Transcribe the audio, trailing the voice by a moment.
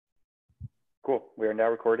Cool. We are now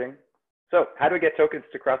recording. So, how do we get tokens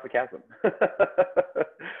to cross the chasm?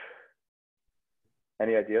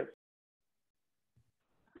 Any ideas?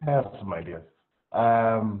 I have some ideas.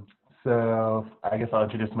 So I guess I'll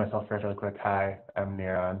introduce myself first really quick. Hi, I'm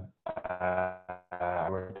Niran. I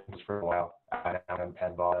worked in this for a while. I'm in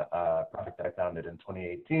Panball, a project that I founded in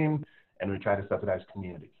 2018, and we try to subsidize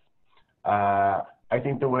communities. I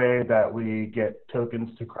think the way that we get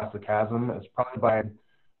tokens to cross the chasm is probably by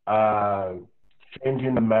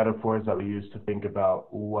changing the metaphors that we use to think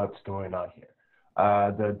about what's going on here.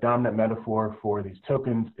 The dominant metaphor for these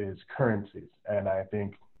tokens is currencies, and I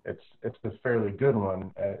think it's a fairly good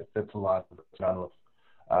one. It fits a lot of what's going on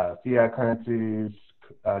with fiat currencies,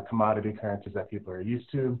 commodity currencies that people are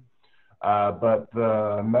used to. But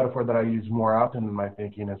the metaphor that I use more often in my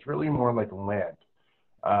thinking is really more like land.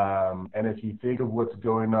 And if you think of what's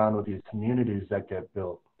going on with these communities that get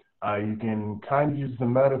built, you can kind of use the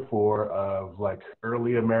metaphor of like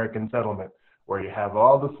early American settlement, where you have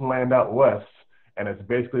all this land out west, and it's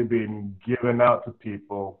basically being given out to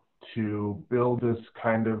people to build this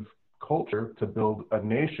kind of culture, to build a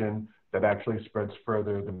nation that actually spreads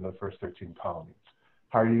further than the first 13 colonies.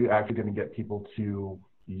 How are you actually going to get people to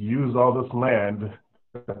use all this land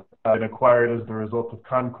and acquire it as the result of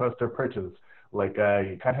conquest or purchase? Like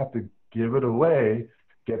you kind of have to give it away,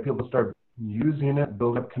 get people to start using it,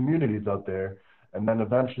 build up communities out there, and then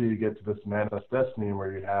eventually you get to this manifest destiny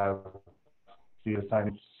where you have see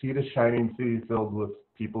the shining sea filled with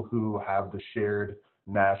people who have the shared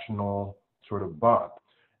national sort of bond.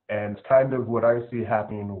 And it's kind of what I see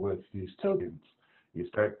happening with these tokens. You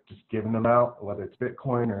start just giving them out, whether it's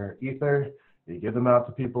Bitcoin or Ether, you give them out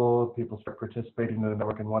to people, people start participating in the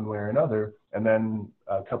network in one way or another, and then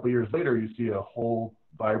a couple of years later, you see a whole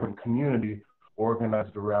vibrant community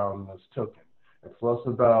organized around this token. It's less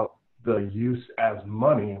about the use as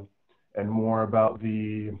money and more about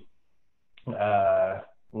the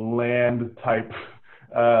land type,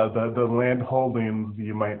 the land holdings,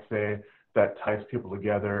 you might say, that ties people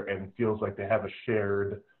together and feels like they have a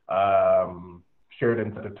shared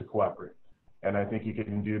incentive to cooperate. And I think you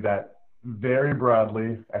can do that very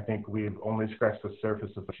broadly. I think we've only scratched the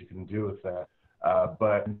surface of what you can do with that.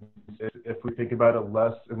 But if we think about it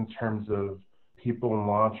less in terms of people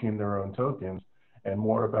launching their own tokens and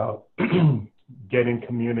more about getting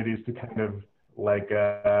communities to kind of like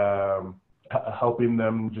helping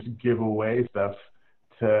them just give away stuff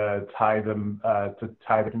to tie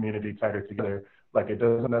the community tighter together. Like it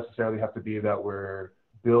doesn't necessarily have to be that we're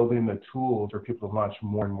building the tools for people to launch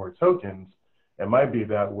more and more tokens. It might be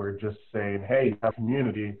that we're just saying, hey, you have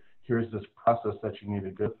community, here's this process that you need to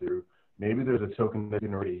go through. Maybe there's a token that you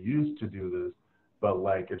can already use to do this, but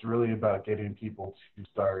like it's really about getting people to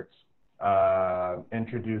start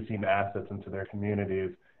introducing assets into their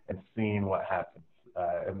communities and seeing what happens.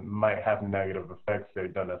 It might have negative effects, so you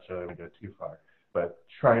don't necessarily want to go too far, but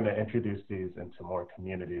trying to introduce these into more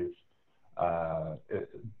communities, it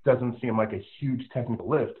doesn't seem like a huge technical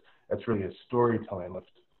lift. It's really a storytelling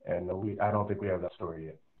lift, and I don't think we have that story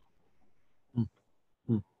yet.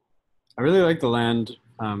 I really like the land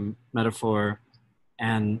metaphor,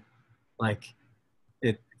 and like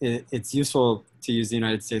it's useful to use the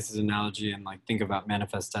United States as an analogy and like think about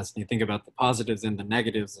manifest destiny, think about the positives and the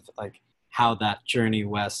negatives of like how that journey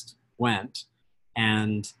west went.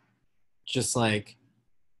 And just like,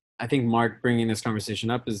 I think Mark bringing this conversation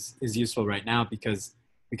up is useful right now because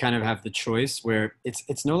we kind of have the choice where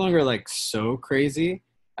it's no longer like so crazy.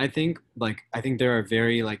 I think there are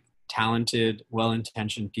very like talented,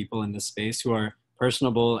 well-intentioned people in this space who are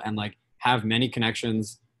personable and like have many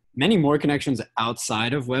connections, many more connections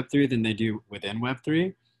outside of Web3 than they do within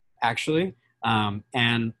Web3, actually.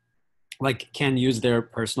 And like can use their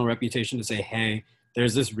personal reputation to say, hey,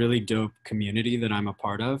 there's this really dope community that I'm a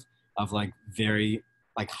part of like very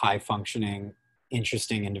like high functioning,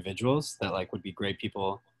 interesting individuals that like would be great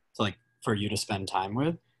people to like for you to spend time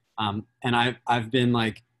with. And I've been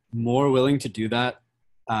like more willing to do that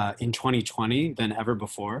in 2020 than ever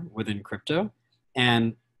before within crypto.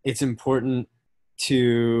 And it's important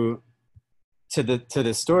to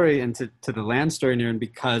the story and to the land story, Niran,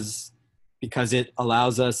 because it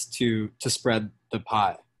allows us to spread the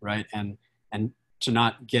pie, right? And to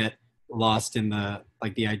not get lost in the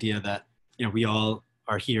idea that, you know, we all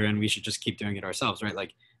are here and we should just keep doing it ourselves, right?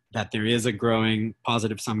 Like that there is a growing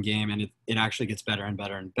positive sum game and it actually gets better and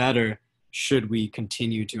better and better should we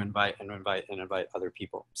continue to invite other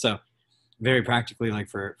people. So very practically, like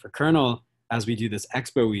for Kernel, as we do this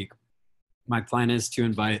Expo week, my plan is to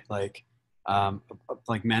invite like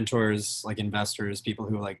mentors, like investors, people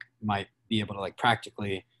who like might be able to like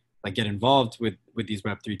practically like get involved with these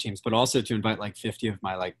Web3 teams, but also to invite like 50 of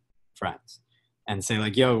my like friends and say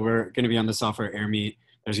like, yo, we're going to be on the software air meet.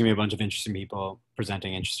 There's gonna be a bunch of interesting people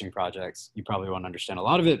presenting interesting projects. You probably won't understand a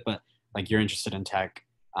lot of it, but like you're interested in tech,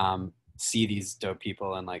 see these dope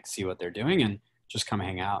people and like see what they're doing and just come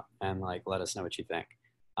hang out and like let us know what you think.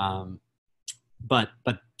 But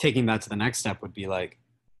taking that to the next step would be like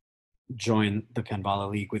join the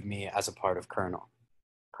Pinballa League with me as a part of Kernel,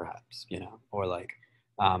 perhaps, you know, or like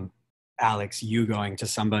Alex, you going to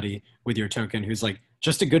somebody with your token who's like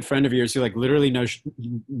just a good friend of yours who like literally knows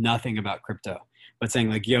nothing about crypto, but saying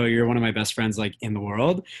like, yo, you're one of my best friends like in the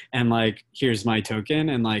world, and like here's my token,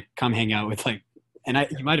 and like come hang out with like, and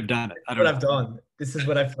you might have done it. I don't know. I've done. This is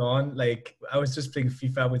what I've done. Like I was just playing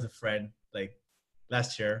FIFA with a friend like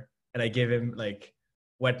last year, and I gave him like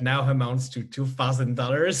what now amounts to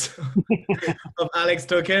 $2,000 of Alex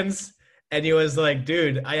tokens. And he was like,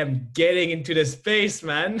 dude, I am getting into the space,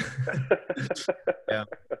 man. Yeah.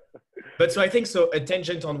 But so I think so a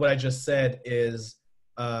tangent on what I just said is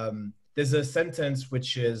there's a sentence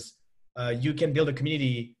which is you can build a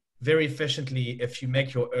community very efficiently if you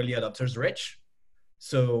make your early adopters rich.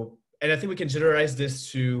 So, and I think we can generalize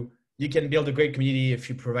this to you can build a great community if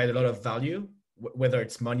you provide a lot of value, whether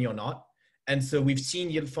it's money or not. And so we've seen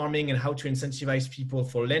yield farming and how to incentivize people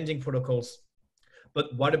for lending protocols.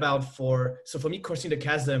 But what about so for me, crossing the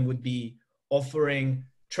chasm would be offering,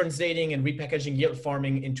 translating and repackaging yield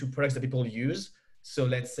farming into products that people use. So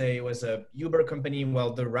let's say it was a Uber company,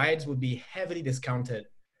 well, the rides would be heavily discounted.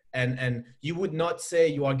 And you would not say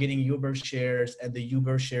you are getting Uber shares and the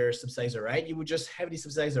Uber shares subsidize the ride. You would just heavily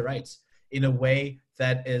subsidize the rides in a way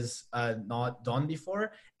that is not done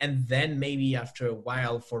before. And then maybe after a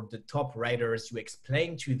while for the top riders, you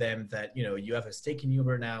explain to them that, you know, you have a stake in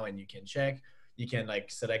Uber now and you can check, you can like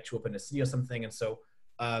select to open a city or something. And so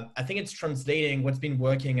I think it's translating what's been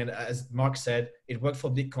working. And as Mark said, it worked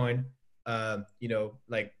for Bitcoin, you know,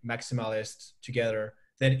 like maximalists together,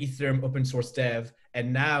 then Ethereum open source dev,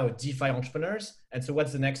 and now DeFi entrepreneurs. And so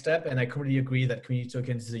what's the next step? And I completely agree that community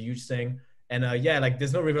tokens is a huge thing. And yeah, like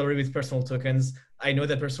there's no rivalry with personal tokens. I know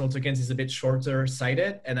that personal tokens is a bit shorter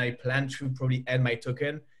sighted, and I plan to probably end my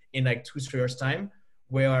token in like 2-3 years time,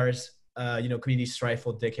 whereas, you know, communities strive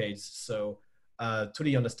for decades. So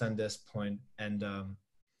totally understand this point. And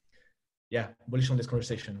yeah, bullish on this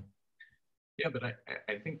conversation. Yeah, but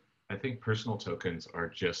I think personal tokens are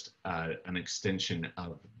just an extension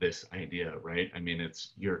of this idea, right? I mean,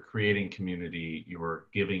 you're creating community, you're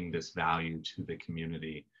giving this value to the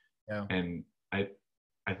community. Yeah. And I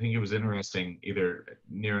think it was interesting, either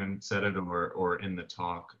Niran said it or in the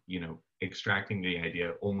talk, you know, extracting the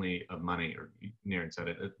idea only of money, or Niran said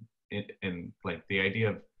it, and like the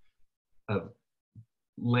idea of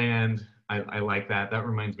land. I like that. That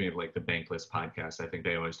reminds me of like the Bankless podcast. I think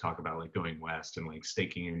they always talk about like going west and like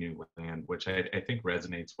staking your new land, which I think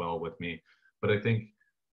resonates well with me. But I think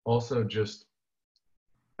also just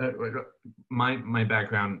my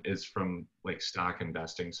background is from like stock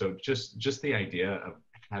investing. So just the idea of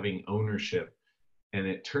having ownership, and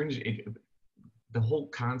the whole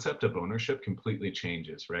concept of ownership completely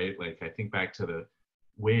changes, right? Like I think back to the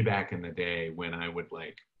way back in the day when I would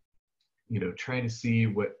like, you know, try to see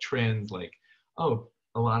what trends, like, oh,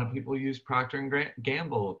 a lot of people use Procter and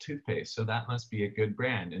Gamble toothpaste, so that must be a good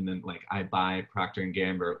brand. And then like I buy Procter and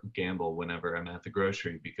Gamble whenever I'm at the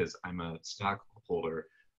grocery because I'm a stockholder,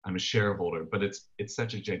 I'm a shareholder. But it's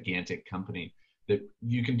such a gigantic company that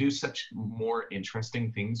you can do such more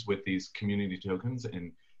interesting things with these community tokens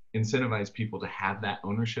and incentivize people to have that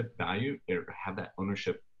ownership value or have that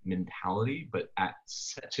ownership mentality, but at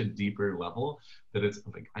such a deeper level that it's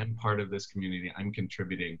like, I'm part of this community, I'm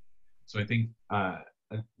contributing. So I think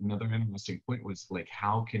another interesting point was like,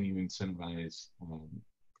 how can you incentivize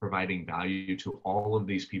providing value to all of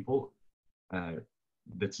these people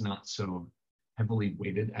that's not so heavily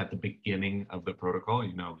weighted at the beginning of the protocol?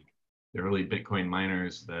 You know, like the early Bitcoin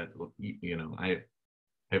miners that, you know, I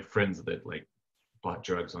have friends that like bought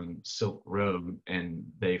drugs on Silk Road and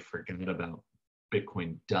they forgot about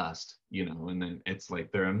Bitcoin dust, you know, and then it's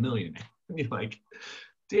like they're a millionaire. And you're like,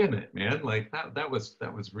 damn it, man! Like that was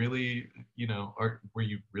really, you know, were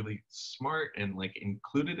you really smart and like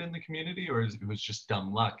included in the community, or it was just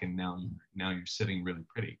dumb luck and now you're sitting really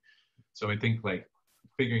pretty? So I think like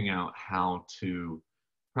figuring out how to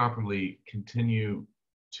properly continue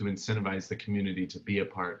to incentivize the community to be a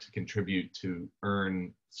part, to contribute, to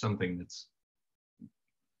earn something that's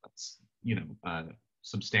you know,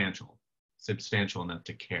 substantial enough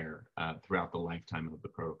to care throughout the lifetime of the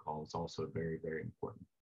protocol is also very, very important.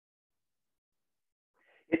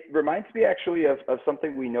 reminds me actually of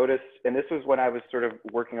something we noticed, and this was when I was sort of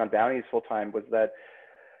working on bounties full time, was that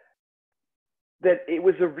it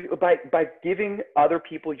was by giving other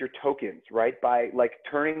people your tokens, right? By like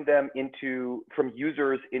turning them into, from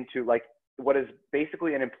users into like what is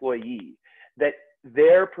basically an employee, that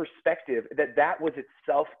their perspective, that was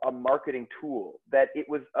itself a marketing tool, that it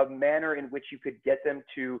was a manner in which you could get them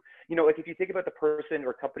to, you know, like if you think about the person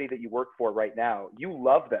or company that you work for right now, you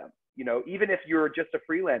love them, you know, even if you're just a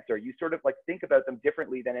freelancer, you sort of like think about them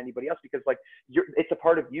differently than anybody else, because like it's a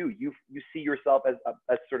part of you. You see yourself as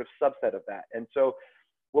a sort of subset of that. And so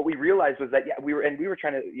what we realized was that, yeah, we were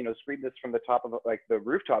trying to, you know, scream this from the top of like the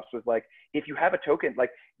rooftops, was like, if you have a token, like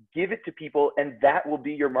give it to people and that will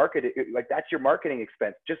be your market. Like that's your marketing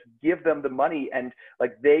expense. Just give them the money and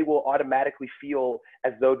like they will automatically feel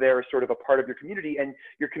as though they're sort of a part of your community, and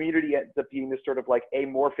your community ends up being this sort of like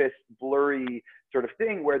amorphous, blurry sort of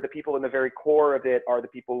thing where the people in the very core of it are the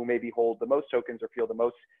people who maybe hold the most tokens or feel the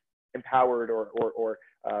most empowered or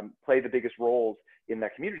play the biggest roles in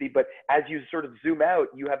that community. But as you sort of zoom out,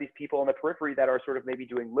 you have these people on the periphery that are sort of maybe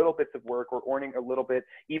doing little bits of work or earning a little bit,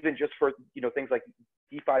 even just for, you know, things like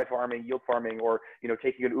DeFi farming, yield farming, or, you know,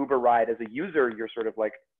 taking an Uber ride as a user. You're sort of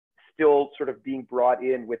like still sort of being brought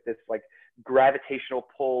in with this like gravitational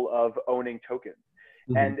pull of owning tokens.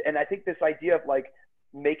 Mm-hmm. And I think this idea of like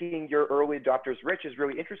making your early adopters rich is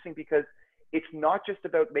really interesting, because it's not just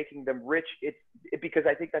about making them rich. Because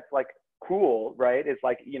I think that's like cool, right? It's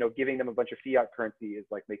like, you know, giving them a bunch of fiat currency is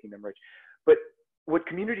like making them rich. But what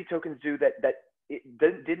community tokens do that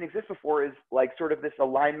it didn't exist before is like sort of this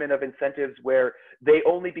alignment of incentives where they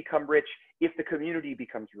only become rich if the community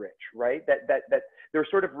becomes rich, right? That they're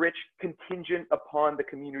sort of rich contingent upon the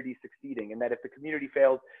community succeeding, and that if the community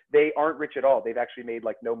fails, they aren't rich at all. They've actually made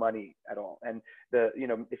like no money at all. And you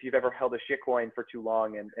know, if you've ever held a shitcoin for too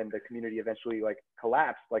long and the community eventually like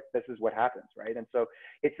collapsed, like this is what happens, right? And so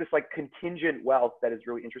it's this like contingent wealth that is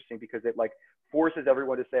really interesting, because it like forces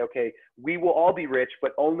everyone to say, okay, we will all be rich,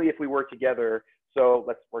 but only if we work together. So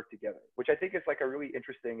let's work together, which I think is like a really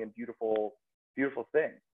interesting and beautiful thing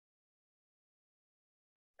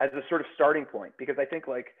as a sort of starting point. Because I think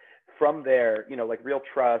like from there, you know, like real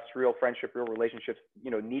trust, real friendship, real relationships,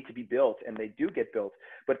 you know, need to be built, and they do get built.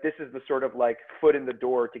 But this is the sort of like foot in the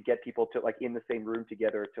door to get people to like in the same room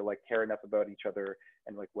together, to like care enough about each other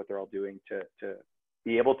and like what they're all doing to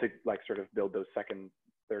be able to like sort of build those second,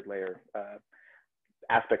 third layer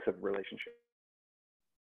aspects of relationship.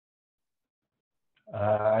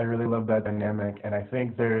 I really love that dynamic, and I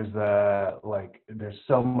think there's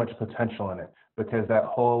so much potential in it, because that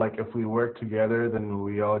whole like if we work together then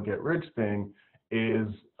we all get rich thing is,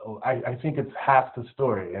 I think it's half the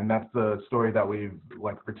story, and that's the story that we've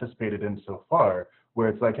like participated in so far, where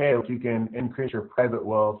it's like, hey, you can increase your private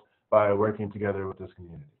wealth by working together with this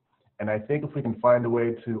community. And I think if we can find a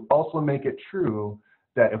way to also make it true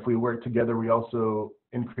that if we work together we also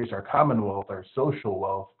increase our common wealth, our social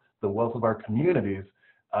wealth, the wealth of our communities,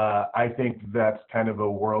 I think that's kind of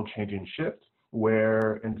a world-changing shift,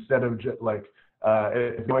 where instead of just like,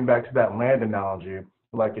 going back to that land analogy,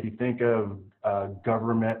 like if you think of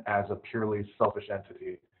government as a purely selfish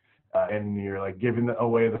entity, and you're like giving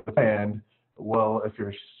away the land, well, if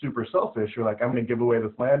you're super selfish, you're like, I'm going to give away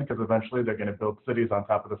this land because eventually they're going to build cities on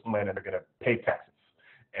top of this land and they're going to pay taxes.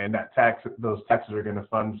 And those taxes are going to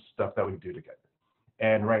fund stuff that we do together.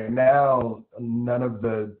 And right now, none of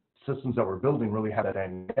the systems that we're building really have that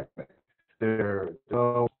dynamic. There's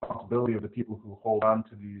no responsibility of the people who hold on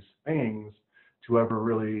to these things to ever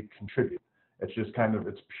really contribute. It's just kind of,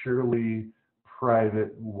 it's purely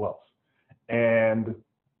private wealth. And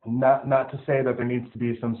not to say that there needs to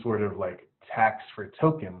be some sort of like tax for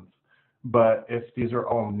tokens, but if these are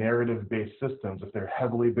all narrative-based systems, if they're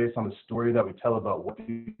heavily based on the story that we tell about what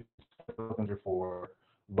these tokens are for,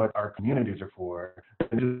 what our communities are for,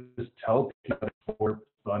 and just tell people for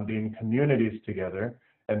funding communities together,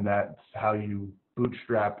 and that's how you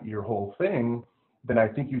bootstrap your whole thing, then I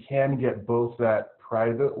think you can get both that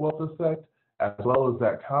private wealth effect as well as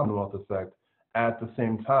that commonwealth effect at the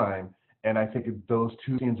same time. And I think those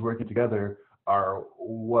two things working together are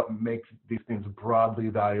what makes these things broadly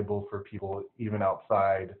valuable for people even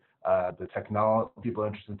outside the technology, people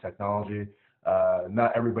interested in technology.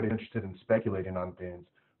 Not everybody's interested in speculating on things,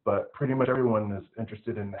 but pretty much everyone is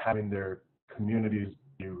interested in having their communities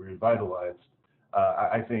be revitalized.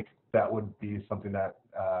 I think that would be something that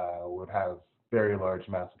would have very large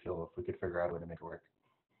mass appeal if we could figure out a way to make it work.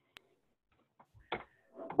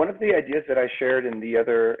 one of the ideas that I shared in the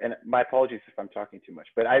other, and my apologies if I'm talking too much,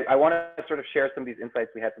 but I want to sort of share some of these insights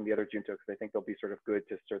we had from the other Junto, because I think they'll be sort of good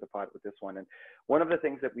to stir the pot with this one. And one of the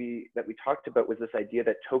things that we talked about was this idea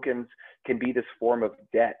that tokens can be this form of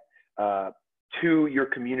debt to your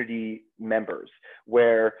community members,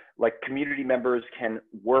 where like community members can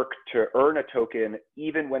work to earn a token,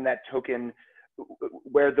 even when that token,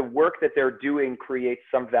 where the work that they're doing creates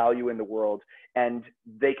some value in the world, and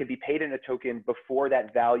they can be paid in a token before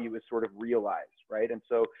that value is sort of realized, right? And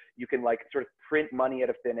so you can like sort of print money out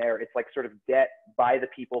of thin air. It's like sort of debt by the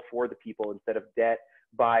people for the people instead of debt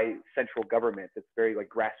by central government. It's very like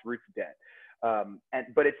grassroots debt.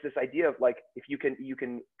 But it's this idea of like, if you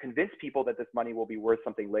can convince people that this money will be worth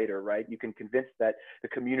something later, right? You can convince that the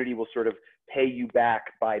community will sort of pay you back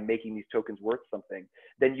by making these tokens worth something.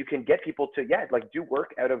 Then you can get people to, yeah, like do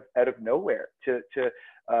work out of nowhere to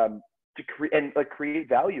create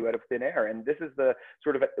value out of thin air. And this is the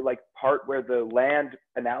sort of like part where the land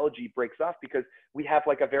analogy breaks off, because we have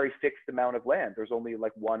like a very fixed amount of land. There's only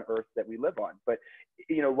like one Earth that we live on. But,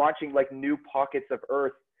 you know, launching like new pockets of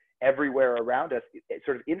Earth everywhere around us,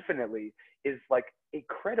 sort of infinitely, is like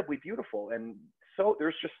incredibly beautiful. And so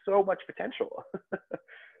there's just so much potential.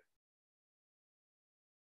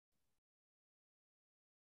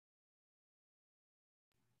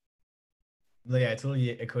 Yeah, I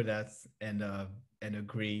totally echo that and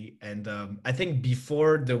agree. And I think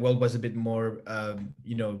before the world was a bit more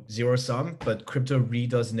you know, zero sum, but crypto really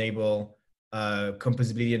does enable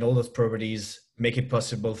composability, and all those properties make it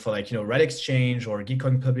possible for like, you know, Red Exchange or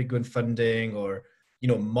Gitcoin public good funding, or, you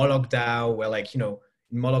know, Moloch DAO, where like, you know,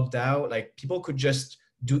 in Moloch DAO, like people could just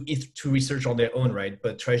do ETH2 research on their own, right?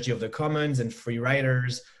 But tragedy of the commons and free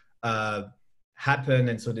riders happen.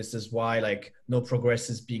 And so this is why like no progress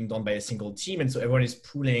is being done by a single team. And so everyone is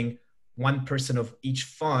pooling 1% of each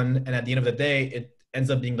fund. And at the end of the day, it ends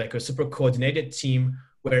up being like a super coordinated team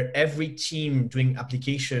where every team doing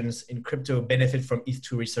applications in crypto benefit from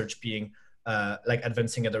ETH2 research being like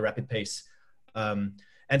advancing at a rapid pace.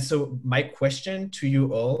 And so my question to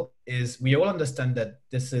you all is, we all understand that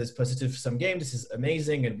this is positive sum game, this is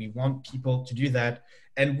amazing, and we want people to do that.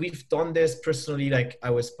 And we've done this personally, like I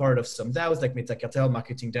was part of some DAOs like MetaCartel,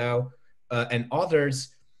 Marketing DAO, and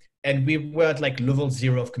others. And we were at like level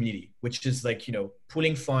 0 of community, which is like, you know,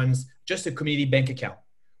 pooling funds, just a community bank account,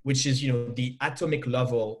 which is, you know, the atomic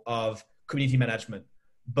level of community management.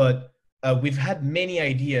 But we've had many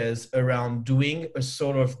ideas around doing a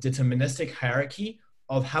sort of deterministic hierarchy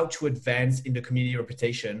of how to advance in the community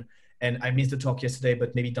reputation. And I missed the talk yesterday,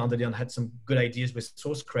 but maybe Dandelion had some good ideas with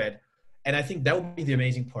source cred. And I think that would be the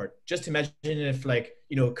amazing part. Just imagine if like,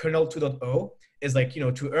 you know, kernel 2.0 is like, you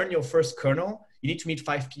know, to earn your first kernel, you need to meet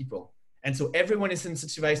 5 people. And so everyone is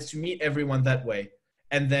incentivized to meet everyone that way.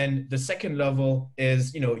 And then the second level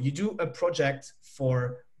is, you know, you do a project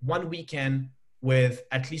for 1 weekend with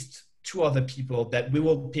at least 2 other people that we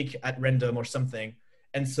will pick at random or something.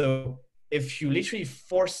 And so if you literally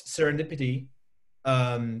force serendipity,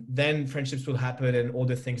 then friendships will happen and all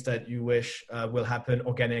the things that you wish will happen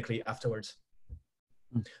organically afterwards.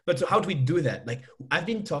 But so how do we do that? Like, I've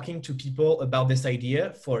been talking to people about this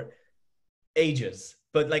idea for ages,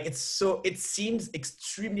 but like it seems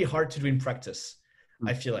extremely hard to do in practice,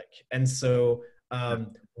 I feel like. And so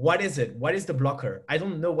what is it? What is the blocker? I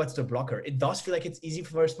don't know what's the blocker. It does feel like it's easy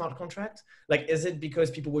for a smart contract. Like, is it because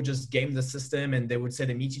people would just game the system and they would say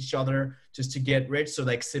they meet each other just to get rich? So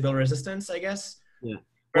like Sybil resistance, I guess. Yeah.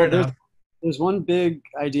 Fair enough. There's one big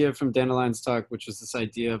idea from Dandelion's talk, which was this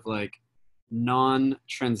idea of like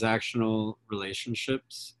non-transactional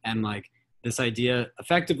relationships. And like this idea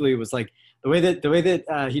effectively was like, the way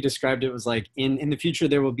that he described it was like, in the future,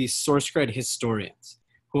 there will be source cred historians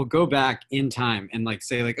who will go back in time and like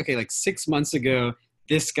say like, okay, like 6 months ago,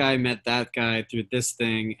 this guy met that guy through this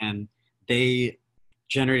thing and they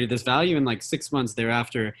generated this value. And like 6 months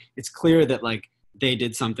thereafter, it's clear that like they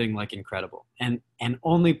did something like incredible. And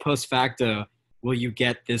only post facto will you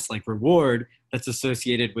get this like reward that's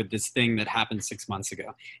associated with this thing that happened 6 months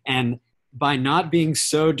ago. And by not being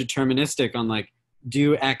so deterministic on like,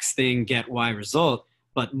 do X thing, get Y result,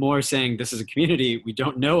 but more saying this is a community, we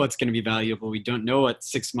don't know what's going to be valuable. We don't know what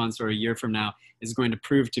 6 months or a year from now is going to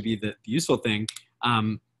prove to be the useful thing.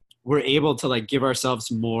 We're able to like give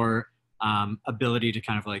ourselves more ability to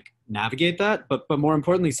kind of like navigate that, but more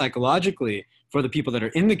importantly, psychologically for the people that are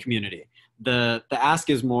in the community, the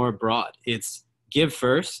ask is more broad. It's give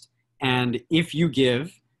first. And if you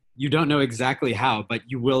give, you don't know exactly how, but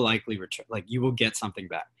you will likely return, like you will get something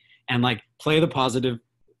back. And like play the positive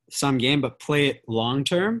sum game, but play it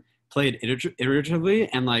long-term, play it iteratively,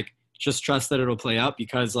 and like just trust that it'll play out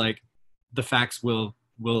because like the facts will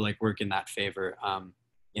will like work in that favor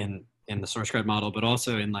in the source code model, but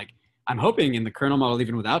also in like, I'm hoping in the kernel model,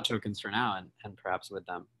 even without tokens for now, and perhaps with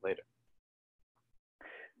them later.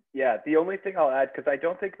 Yeah, the only thing I'll add, because I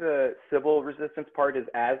don't think the civil resistance part is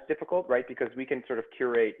as difficult, right? Because we can sort of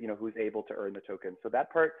curate, you know, who's able to earn the token. So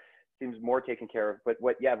that part seems more taken care of. But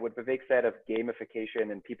what Vivek said of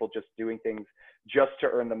gamification and people just doing things just to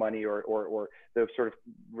earn the money, or the sort of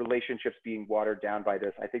relationships being watered down by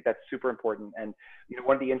this, I think that's super important. And, you know,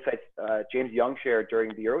 one of the insights James Young shared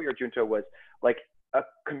during the earlier Junto was like, a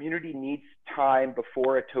community needs time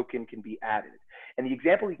before a token can be added. And the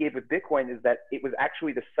example he gave with Bitcoin is that it was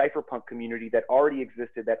actually the cypherpunk community that already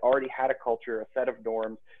existed, that already had a culture, a set of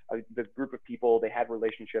norms, the group of people, they had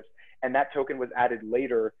relationships, and that token was added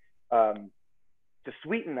later to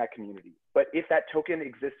sweeten that community. But if that token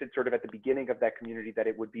existed sort of at the beginning of that community, that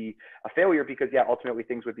it would be a failure, because yeah, ultimately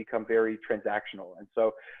things would become very transactional. And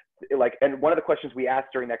so like, and one of the questions we asked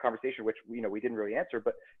during that conversation, which, you know, we didn't really answer,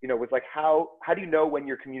 but, you know, was like, how do you know when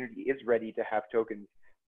your community is ready to have tokens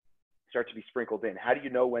start to be sprinkled in? How do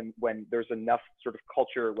you know when there's enough sort of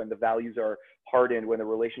culture, when the values are hardened, when the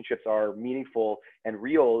relationships are meaningful and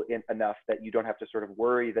real enough that you don't have to sort of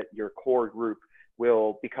worry that your core group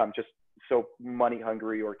will become just so money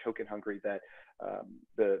hungry or token hungry that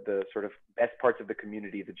the sort of best parts of the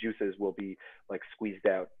community, the juices, will be like squeezed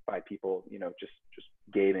out by people, you know, just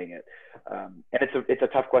gaming it. And it's a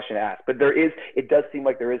tough question to ask, but it does seem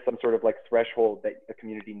like there is some sort of like threshold that a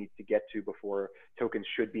community needs to get to before tokens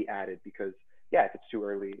should be added, because yeah, if it's too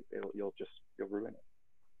early, you'll ruin it.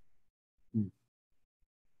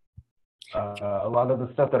 A lot of the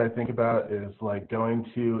stuff that I think about is like going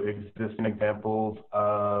to existing examples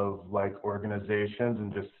of like organizations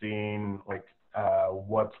and just seeing like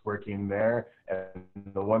what's working there. And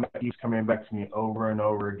the one that keeps coming back to me over and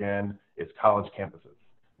over again is college campuses.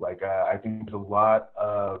 Like I think there's a lot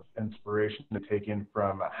of inspiration to take in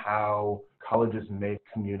from how colleges make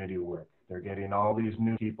community work. They're getting all these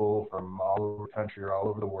new people from all over the country or all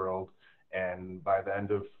over the world, and by the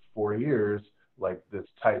end of 4 years, like this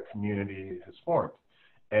tight community has formed.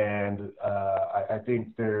 And I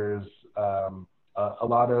think there's a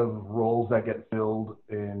lot of roles that get filled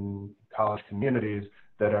in college communities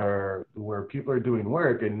that are where people are doing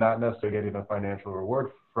work and not necessarily getting a financial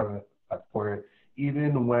reward for it,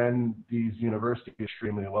 even when these universities are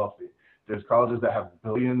extremely wealthy. There's colleges that have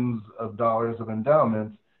billions of dollars of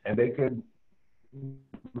endowments, and they could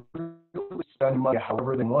really spend money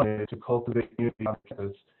however they wanted to cultivate community on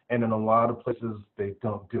campus, and in a lot of places they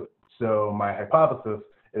don't do it. So my hypothesis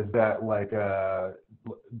is that like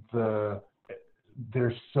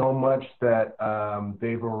there's so much that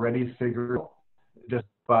they've already figured out just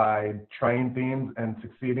by trying things and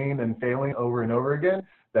succeeding and failing over and over again,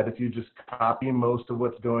 that if you just copy most of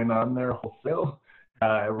what's going on there wholesale,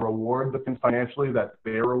 reward the things financially that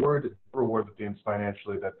they reward the things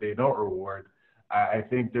financially that they don't reward, I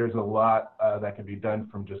think there's a lot that can be done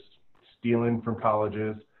from just stealing from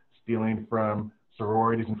colleges, stealing from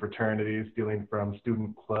sororities and fraternities, stealing from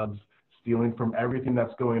student clubs, stealing from everything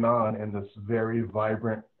that's going on in this very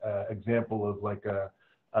vibrant example of like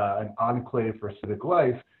an enclave for civic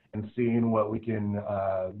life, and seeing what we can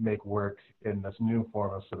make work in this new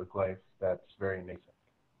form of civic life that's very nascent.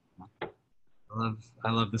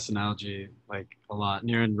 I love this analogy like a lot.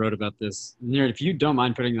 Niran wrote about this. Niran, if you don't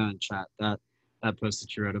mind putting that in chat, that post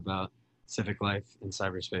that you wrote about civic life in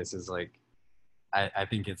cyberspace is like, I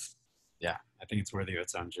think it's worthy of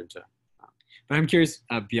its own Junto. But I'm curious,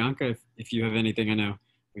 Bianca, if you have anything. I know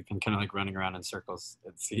we've been kind of like running around in circles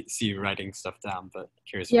and see you writing stuff down, but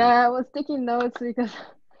curious. Yeah, I was taking notes because,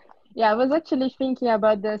 yeah, I was actually thinking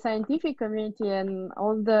about the scientific community and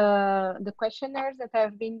all the questionnaires that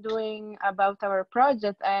I've been doing about our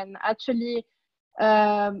project. And actually,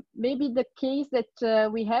 maybe the case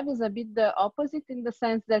that we have is a bit the opposite, in the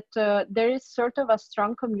sense that there is sort of a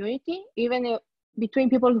strong community, even between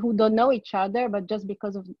people who don't know each other, but just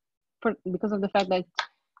because of the fact that,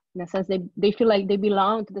 in a sense, they feel like they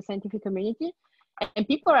belong to the scientific community. And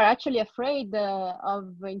people are actually afraid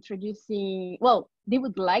of introducing, well, they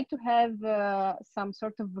would like to have some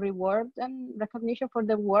sort of reward and recognition for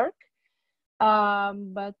the work,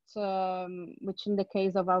 but which in the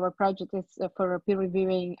case of our project is for peer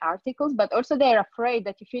reviewing articles, but also they're afraid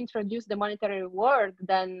that if you introduce the monetary reward,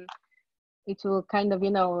 then it will kind of,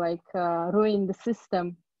 ruin the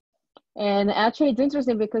system. And actually it's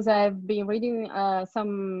interesting because I've been reading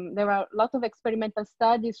there are a lot of experimental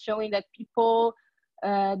studies showing that people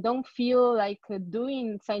don't feel like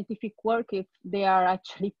doing scientific work if they are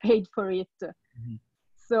actually paid for it. Mm-hmm.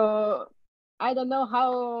 So I don't know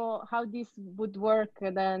how this would work.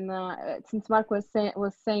 Then since Mark was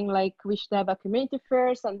saying like we should have a community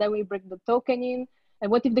first, and then we bring the token in. And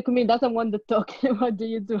what if the community doesn't want the token? What do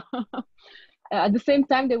you do? At the same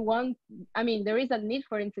time, they want. I mean, there is a need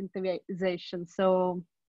for incentivization. So,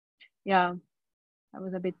 yeah, that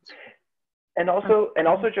was a bit. And also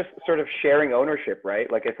just sort of sharing ownership, right?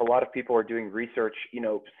 Like if a lot of people are doing research, you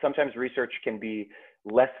know, sometimes research can be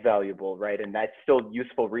less valuable, right? And that's still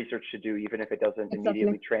useful research to do, even if it doesn't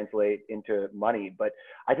immediately translate into money. But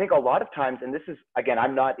I think a lot of times, and this is, again,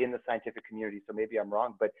 I'm not in the scientific community, so maybe I'm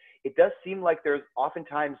wrong, but it does seem like there's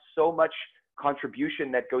oftentimes so much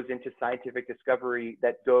contribution that goes into scientific discovery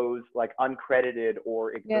that goes like uncredited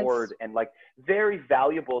or ignored, and like very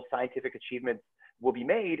valuable scientific achievements will be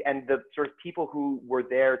made, and the sort of people who were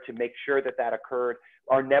there to make sure that that occurred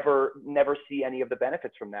are never see any of the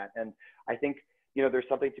benefits from that. And I think, you know, there's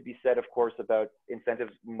something to be said, of course, about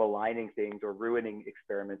incentives maligning things or ruining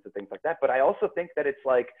experiments and things like that. But I also think that it's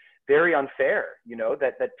like very unfair, you know,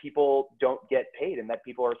 that people don't get paid and that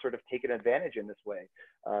people are sort of taken advantage in this way,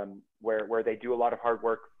 where they do a lot of hard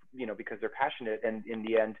work, you know, because they're passionate, and in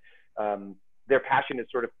the end, their passion is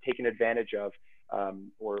sort of taken advantage of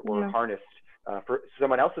or harnessed for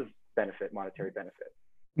someone else's benefit, monetary benefit.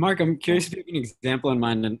 Mark, I'm curious if you have an example in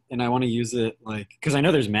mind, and I want to use it like, because I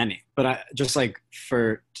know there's many, but I just like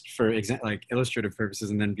for like illustrative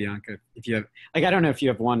purposes, and then Bianca, if you have, like, I don't know if you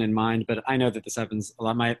have one in mind, but I know that this happens a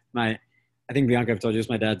lot. I think Bianca, I've told you this,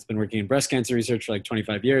 my dad's been working in breast cancer research for like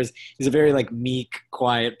 25 years. He's a very like meek,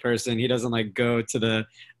 quiet person. He doesn't like go to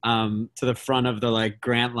the front of the like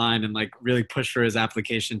grant line and like really push for his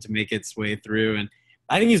application to make its way through. And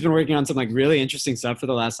I think he's been working on some like really interesting stuff for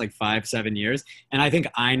the last like 5-7 years. And I think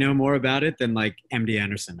I know more about it than like MD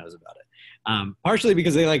Anderson knows about it. Partially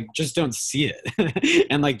because they like just don't see it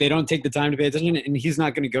and like they don't take the time to pay attention, and he's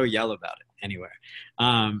not going to go yell about it anywhere.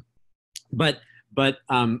 But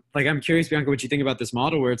like, I'm curious, Bianca, what you think about this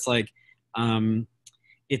model where it's like,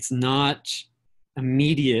 it's not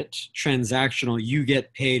immediate transactional, you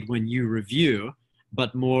get paid when you review,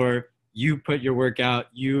 but more you put your work out,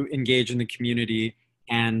 you engage in the community,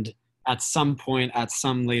 and at some point, at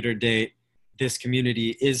some later date, this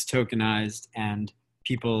community is tokenized and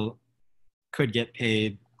people could get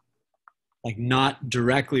paid, like not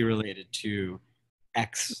directly related to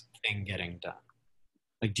X thing getting done.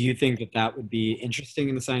 Like, do you think that that would be interesting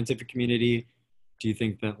in the scientific community? Do you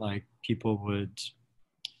think that like people would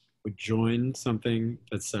join something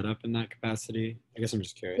that's set up in that capacity? I guess I'm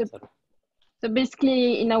just curious. So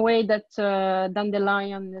basically, in a way that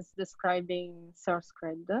Dandelion is describing source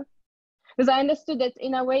code. Because I understood that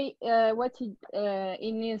in a way, what he,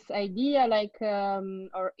 in his idea, like,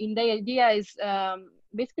 or in the idea is,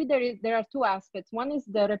 basically there are two aspects. One is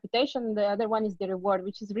the reputation, the other one is the reward,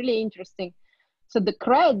 which is really interesting. So the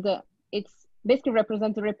cred, it's basically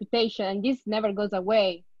represents the reputation, and this never goes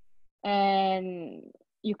away. And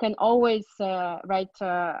you can always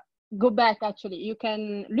go back, actually. You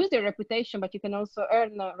can lose your reputation, but you can also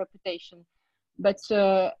earn a reputation. But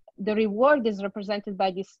the reward is represented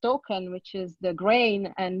by this token, which is the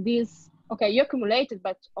grain. And this, okay, you accumulate it,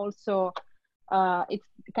 but also it's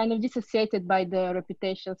kind of dissociated by the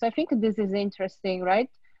reputation. So I think this is interesting, right?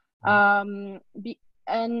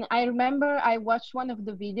 And I remember I watched one of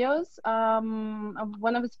the videos of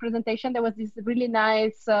one of his presentations. There was this really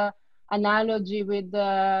nice analogy with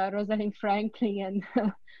Rosalind Franklin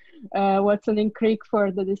and Watson and Crick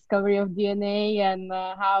for the discovery of DNA, and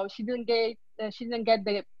how she didn't get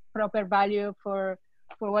the proper value for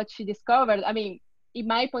what she discovered. I mean, in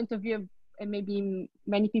my point of view, and maybe in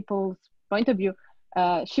many people's point of view,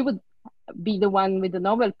 she would be the one with the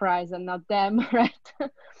Nobel Prize and not them, right?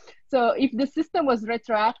 So if the system was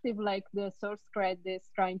retroactive, like the source cred is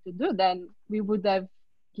trying to do, then we would have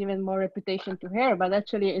given more reputation to her. But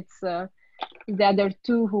actually, it's the other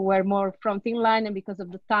two who were more front in line, and because of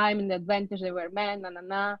the time and the advantage, they were men,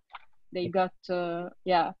 they got,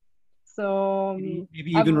 yeah. So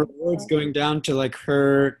maybe even rewards going down to like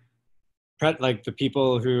her, like the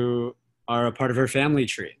people who are a part of her family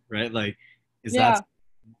tree, right? Like, is that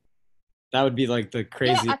would be like the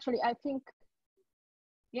crazy. Yeah, actually, I think.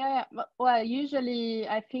 Yeah, well, usually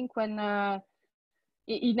I think when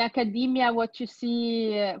in academia, what you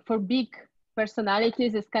see for big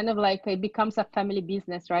personalities is kind of like it becomes a family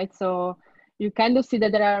business, right? So you kind of see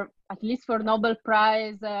that there are, at least for Nobel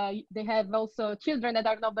Prize, they have also children that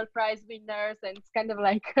are Nobel Prize winners, and it's kind of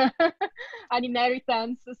like an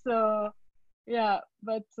inheritance. So yeah,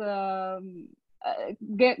 but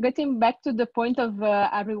getting back to the point of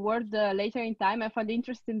a reward later in time, I found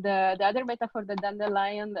interesting the other metaphor that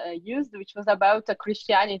Dandelion used, which was about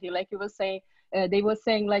Christianity. Like he was saying, they were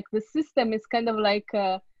saying like the system is kind of like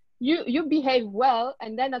you behave well,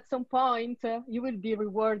 and then at some point you will be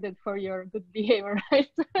rewarded for your good behavior, right?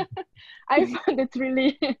 I found it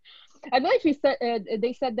really. I don't know if he said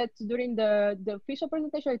they said that during the official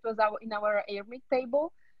presentation. It was in our Hermit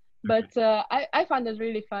table. But I found it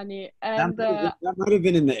really funny, and that might have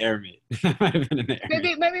been in the air meet. That might have been in the air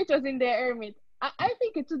meet. maybe it was in the Hermit. I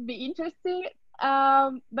think it would be interesting,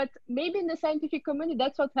 but maybe in the scientific community,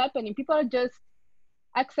 that's what's happening. People are just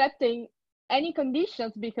accepting any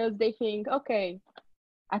conditions because they think, okay,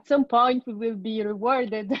 at some point we will be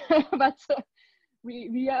rewarded, but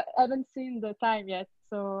we haven't seen the time yet.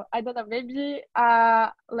 So I don't know. Maybe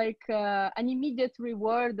like an immediate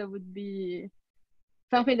reward would be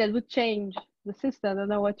something that would change the system. I don't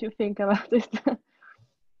know what you think about it.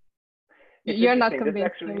 You're not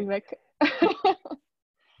convinced, Vivek.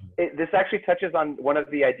 This actually touches on one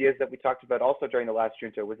of the ideas that we talked about also during the last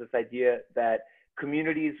Junto, was this idea that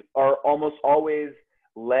communities are almost always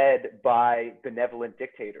led by benevolent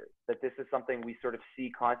dictators, that this is something we sort of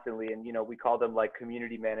see constantly, and we call them like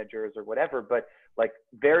community managers or whatever, but like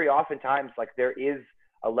very oftentimes like there is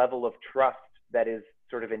a level of trust that is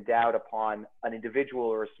sort of endowed upon an individual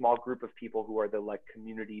or a small group of people who are the like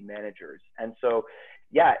community managers. And so,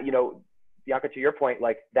 yeah, Bianca, to your point,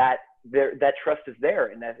 like that trust is there,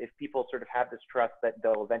 and that if people sort of have this trust that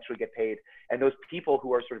they'll eventually get paid, and those people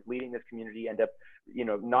who are sort of leading this community end up,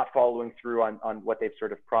 not following through on what they've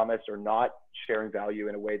sort of promised, or not sharing value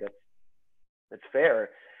in a way that's fair,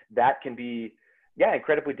 that can be, yeah,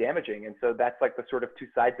 incredibly damaging. And so that's like the sort of two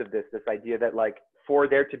sides of this idea that like for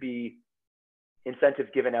there to be incentives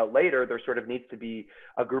given out later, there sort of needs to be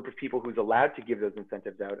a group of people who's allowed to give those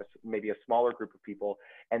incentives out, maybe a smaller group of people.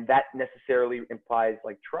 And that necessarily implies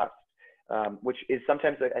like trust, which is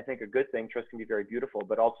sometimes I think a good thing. Trust can be very beautiful,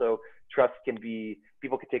 but also trust can be,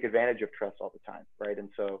 people can take advantage of trust all the time, right? And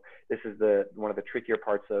so this is one of the trickier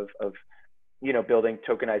parts of building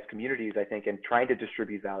tokenized communities, I think, and trying to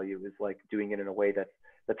distribute value is like doing it in a way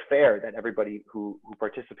that's fair, that everybody who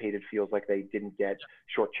participated feels like they didn't get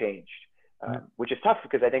shortchanged. Which is tough,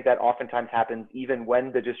 because I think that oftentimes happens even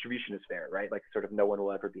when the distribution is fair, right? Like sort of no one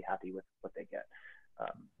will ever be happy with what they get.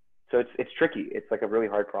 So it's tricky. It's like a really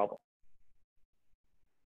hard problem.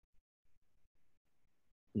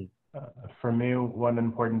 For me, one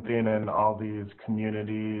important thing in all these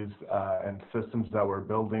communities and systems that we're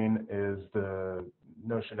building is the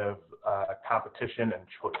notion of competition and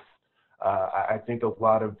choice. I think a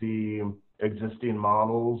lot of the existing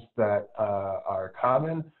models that are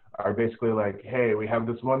common are basically like, hey, we have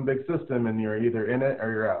this one big system and you're either in it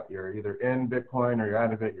or you're out. You're either in Bitcoin or you're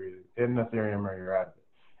out of it. You're either in Ethereum or you're out of it.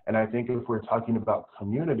 And I think if we're talking about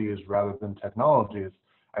communities rather than technologies,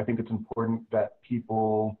 I think it's important that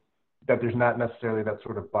there's not necessarily that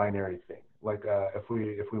sort of binary thing. Like if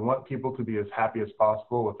we want people to be as happy as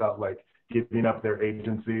possible without like giving up their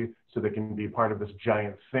agency so they can be part of this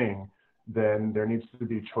giant thing, then there needs to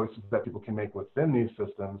be choices that people can make within these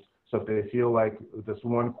systems. So if they feel like this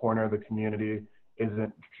one corner of the community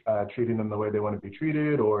isn't treating them the way they want to be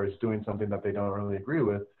treated, or is doing something that they don't really agree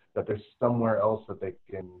with, that there's somewhere else that they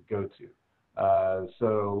can go to.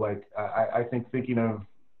 So like, I think thinking of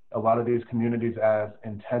a lot of these communities as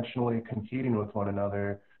intentionally competing with one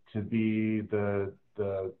another to be the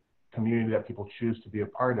community that people choose to be a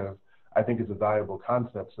part of, I think is a valuable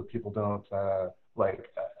concept. So people don't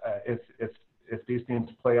if these things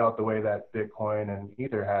play out the way that Bitcoin and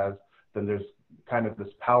Ether has, then there's kind of this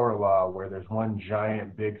power law where there's one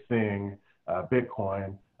giant big thing,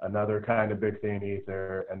 Bitcoin, another kind of big thing,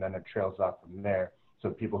 Ether, and then it trails off from there.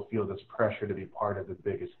 So people feel this pressure to be part of the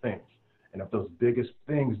biggest things. And if those biggest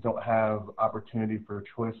things don't have opportunity for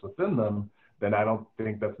choice within them, then I don't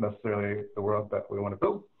think that's necessarily the world that we want to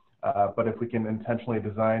build. But if we can intentionally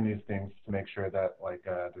design these things to make sure that like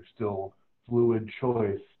there's still fluid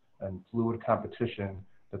choice and fluid competition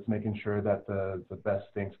that's making sure that the best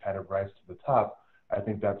things kind of rise to the top, I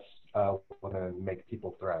think that's going to make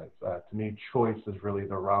people thrive. To me, choice is really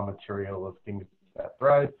the raw material of things that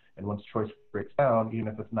thrive. And once choice breaks down, even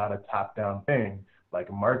if it's not a top-down thing,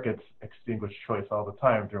 like markets extinguish choice all the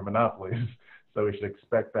time through monopolies. So we should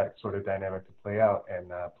expect that sort of dynamic to play out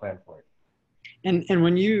and plan for it. And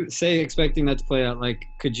when you say expecting that to play out, like,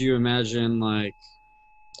 could you imagine like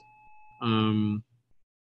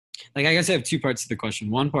I guess I have two parts to the question.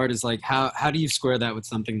 One part is like, how do you square that with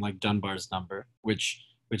something like Dunbar's number, which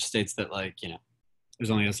states that like,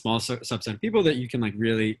 there's only a small subset of people that you can like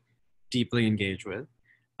really deeply engage with.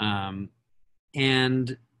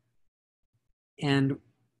 and and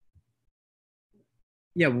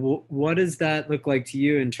yeah, what does that look like to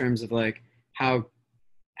you in terms of like how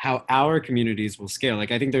our communities will scale?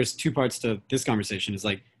 Like, I think there's two parts to this conversation. Is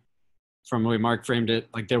like, from the way Mark framed it,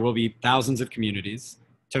 like there will be thousands of communities,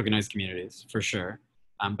 tokenized communities for sure.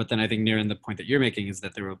 But then I think near in the point that you're making is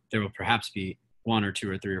that there will perhaps be one or two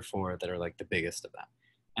or three or four that are like the biggest of them.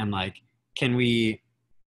 And like, can we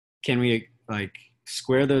like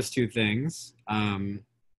square those two things,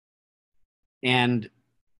 and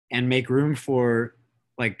make room for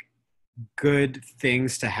like good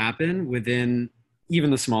things to happen within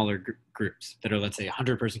even the smaller groups that are, let's say,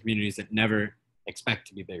 100-person communities that never expect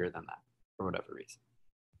to be bigger than that for whatever reason.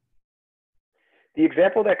 The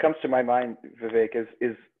example that comes to my mind, Vivek,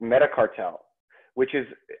 is Metacartel, which is,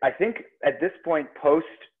 I think at this point, post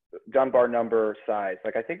Dunbar number size,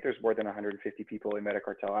 like I think there's more than 150 people in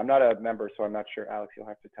Metacartel. I'm not a member, so I'm not sure. Alex, you'll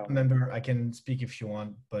have to tell me. Member, I can speak if you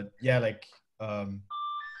want, but yeah, like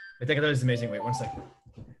Metacartel is amazing. Wait, one second.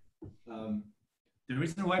 The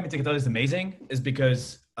reason why Metacartel is amazing is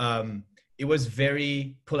because it was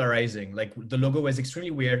very polarizing. Like the logo was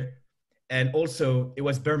extremely weird. And also it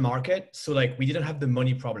was bear market. So like we didn't have the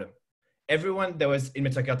money problem. Everyone that was in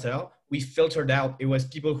Metacartel, we filtered out. It was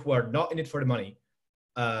people who are not in it for the money.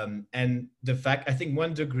 And the fact, I think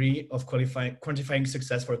one degree of quantifying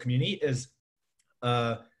success for a community is,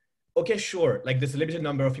 okay, sure. Like there's a limited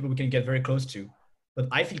number of people we can get very close to, but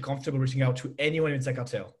I feel comfortable reaching out to anyone in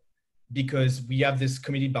Metacartel because we have this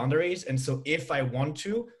community boundaries. And so if I want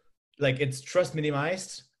to, like it's trust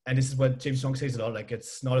minimized. And this is what James Young says a lot, like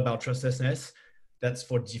it's not about trustlessness. That's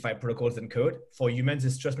for DeFi protocols and code. For humans,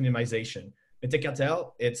 it's trust minimization.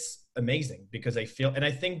 Metacartel, it's amazing because I feel, and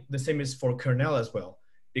I think the same is for Kernel as well,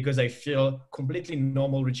 because I feel completely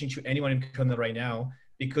normal reaching to anyone in Kernel right now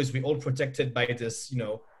because we're all protected by this,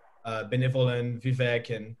 benevolent Vivek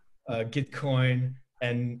and Gitcoin.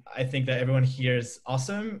 And I think that everyone here is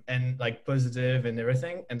awesome and like positive and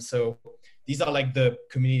everything. And so these are like the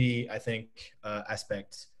community, I think,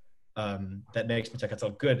 aspects that makes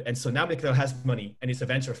Metacartel good. And so now Metacartel has money and it's a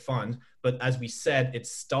venture fund. But as we said, it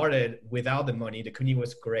started without the money. The community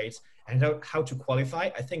was great. And how to qualify,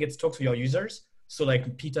 I think it's talk to your users. So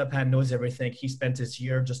like Peter Pan knows everything. He spent his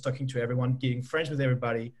year just talking to everyone, getting friends with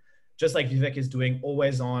everybody, just like Vivek is doing,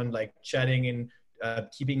 always on, like chatting and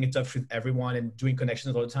keeping in touch with everyone and doing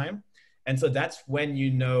connections all the time. And so that's when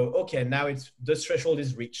you know, okay, now the threshold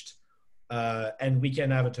is reached. And we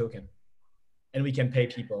can have a token and we can pay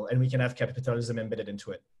people and we can have capitalism embedded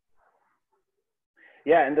into it.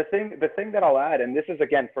 Yeah, and the thing that I'll add, and this is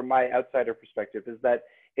again from my outsider perspective, is that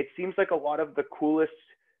it seems like a lot of the coolest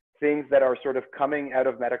things that are sort of coming out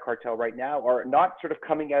of Metacartel right now are not sort of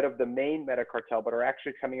coming out of the main Metacartel, but are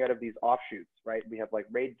actually coming out of these offshoots, right? We have like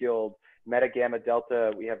Raid Guild, Meta Gamma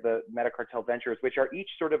Delta, we have the Metacartel Ventures, which are each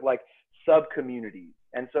sort of like sub-communities.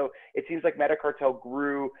 And so it seems like Metacartel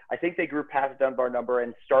grew, I think they grew past Dunbar number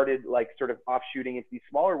and started like sort of offshooting into these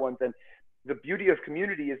smaller ones. And the beauty of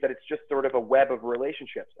community is that it's just sort of a web of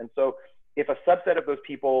relationships. And so if a subset of those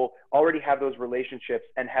people already have those relationships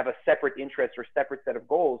and have a separate interest or separate set of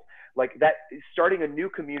goals, like that, starting a new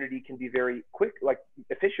community can be very quick, like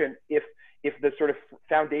efficient, if the sort of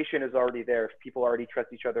foundation is already there, if people already trust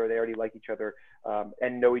each other, they already like each other,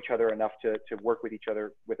 and know each other enough to work with each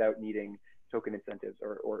other without needing token incentives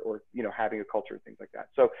or having a culture and things like that.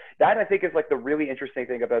 So that, I think, is like the really interesting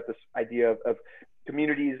thing about this idea of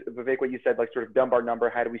communities. Vivek, what you said, like sort of Dunbar number,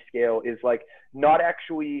 how do we scale, is like not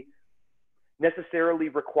actually necessarily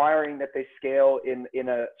requiring that they scale in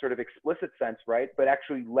a sort of explicit sense, right? But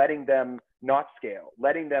actually letting them not scale,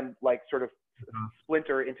 letting them like sort of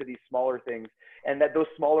splinter into these smaller things. And that those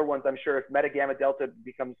smaller ones, I'm sure if Meta Gamma Delta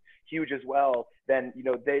becomes huge as well, then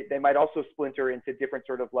they might also splinter into different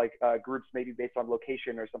sort of like groups, maybe based on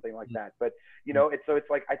location or something like that. But it's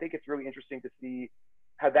like, I think it's really interesting to see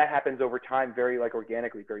how that happens over time, very like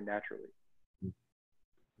organically, very naturally.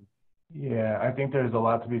 Yeah, I think there's a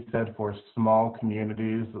lot to be said for small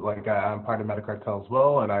communities. Like I'm part of Metacartel as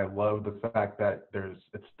well, and I love the fact that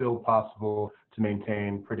it's still possible to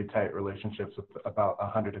maintain pretty tight relationships with about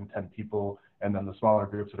 110 people, and then the smaller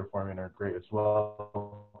groups that are forming are great as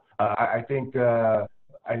well. I think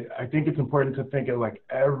it's important to think at like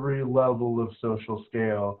every level of social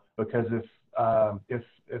scale, because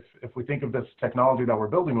if we think of this technology that we're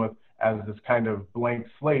building with as this kind of blank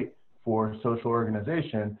slate for social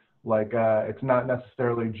organization, like it's not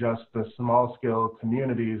necessarily just the small scale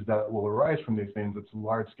communities that will arise from these things, it's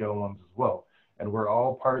large scale ones as well. And we're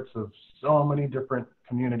all parts of so many different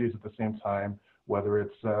communities at the same time, whether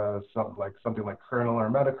it's something like Kernel or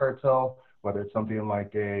Metacartel, whether it's something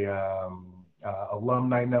like a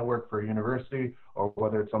alumni network for a university, or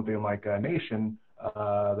whether it's something like a nation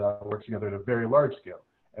that works together at a very large scale.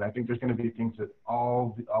 And I think there's going to be things at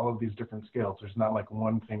all of these different scales. There's not like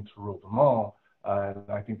one thing to rule them all. And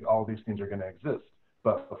I think all these things are going to exist.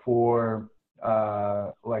 But for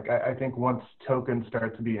I think once tokens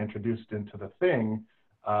start to be introduced into the thing,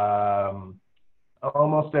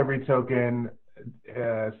 almost every token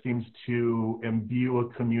seems to imbue a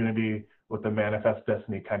community with a manifest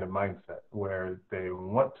destiny kind of mindset, where they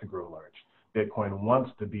want to grow large. Bitcoin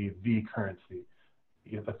wants to be the currency.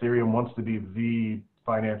 Ethereum wants to be the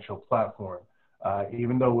financial platform.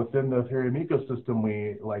 Even though within the Ethereum ecosystem,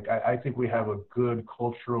 I think we have a good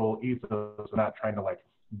cultural ethos, not trying to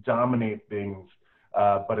dominate things,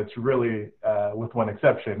 but it's really, with one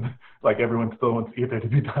exception, everyone still wants Ether to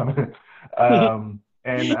be dominant.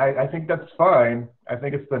 And I think that's fine. I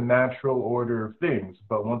think it's the natural order of things.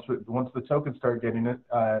 But once the tokens start getting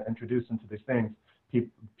introduced into these things,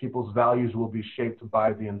 people's values will be shaped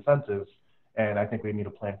by the incentives, and I think we need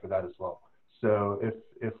a plan for that as well. So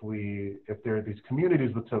if there are these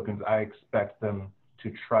communities with tokens, I expect them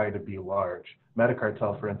to try to be large.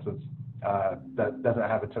 Metacartel, for instance, that doesn't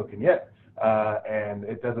have a token yet, and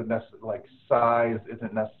it doesn't necessarily size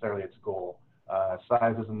isn't necessarily its goal.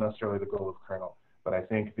 Size isn't necessarily the goal of Kernel, but I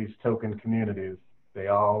think these token communities, they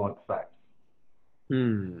all want size.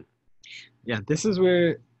 Yeah, this is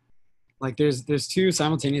where there's two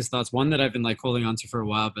simultaneous thoughts. One that I've been holding on to for a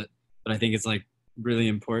while, but I think it's really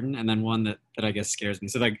important, and then one that I guess scares me.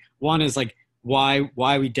 So one is why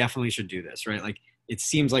we definitely should do this, right? It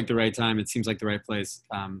seems like the right time, it seems like the right place,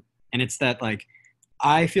 and it's that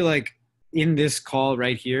I feel like in this call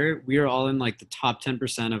right here, we are all in the top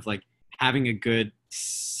 10% of having a good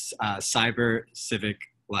cyber civic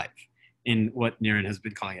life, in what Niran has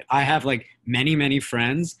been calling it. I have many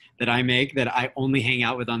friends that I make that I only hang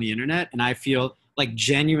out with on the internet, and I feel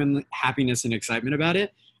genuine happiness and excitement about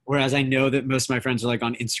it. Whereas I know that most of my friends are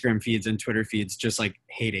on Instagram feeds and Twitter feeds, just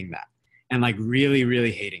hating that and really,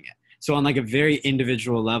 really hating it. So on a very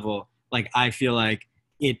individual level, I feel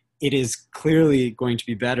it is clearly going to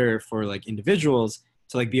be better for individuals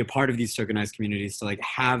to be a part of these tokenized communities, to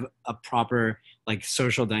have a proper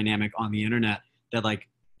social dynamic on the internet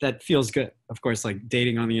that feels good. Of course,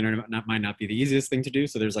 dating on the internet might not be the easiest thing to do.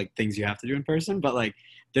 So there's things you have to do in person, but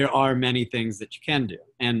there are many things that you can do.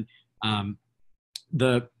 And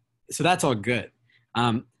so that's all good.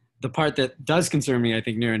 The part that does concern me, I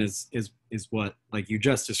think, Niran, is what you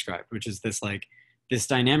just described, which is this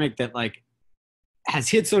dynamic that has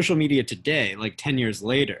hit social media today, 10 years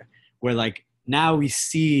later, where now we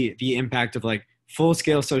see the impact of full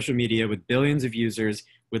scale social media with billions of users,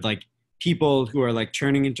 with people who are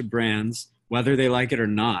turning into brands, whether they like it or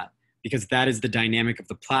not, because that is the dynamic of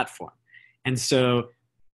the platform. And so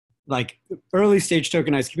early stage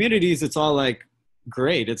tokenized communities, it's all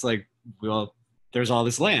great. It's well, there's all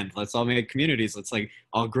this land. Let's all make communities. Let's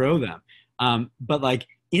all grow them. But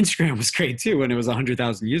Instagram was great too when it was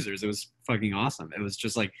 100,000 users. It was fucking awesome. It was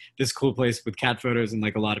just this cool place with cat photos and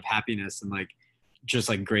a lot of happiness and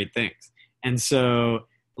just great things. And so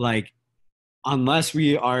unless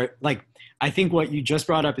we are I think what you just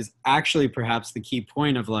brought up is actually perhaps the key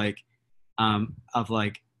point of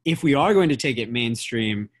if we are going to take it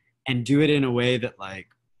mainstream and do it in a way that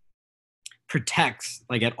protects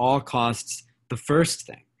at all costs the first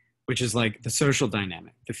thing, which is the social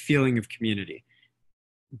dynamic, the feeling of community.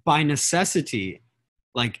 By necessity,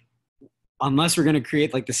 unless we're going to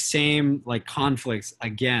create the same conflicts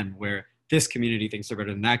again, where this community thinks they're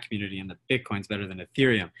better than that community and the Bitcoin's better than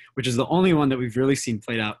Ethereum, which is the only one that we've really seen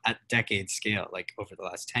played out at decade scale, over the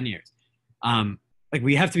last 10 years.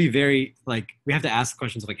 We have to be very, we have to ask the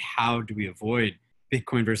questions of how do we avoid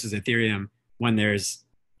Bitcoin versus Ethereum when there's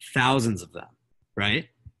thousands of them, right?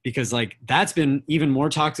 Because that's been even more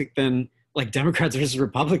toxic than Democrats versus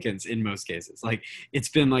Republicans in most cases. It's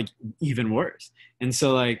been even worse. And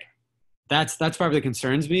so that's probably what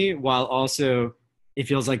concerns me, while also it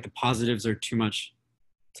feels the positives are too much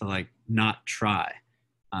to not try.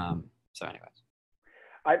 So anyways.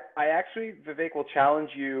 I actually, Vivek, will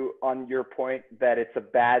challenge you on your point that it's a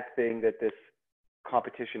bad thing that this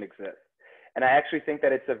competition exists. And I actually think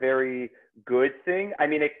that it's a very good thing. I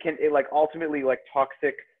mean, it ultimately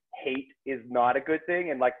toxic hate is not a good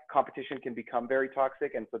thing, and competition can become very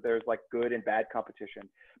toxic, and so there's good and bad competition.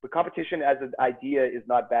 But competition as an idea is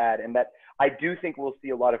not bad, and that I do think we'll see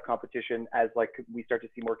a lot of competition as we start to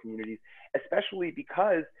see more communities, especially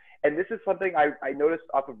because, and this is something I noticed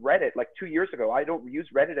off of Reddit 2 years ago. I don't use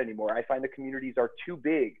Reddit anymore. I find the communities are too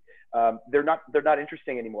big. they're not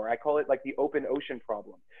interesting anymore. I call it like the open ocean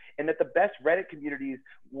problem. And that the best Reddit communities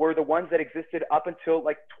were the ones that existed up until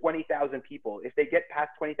like 20,000 people. If they get past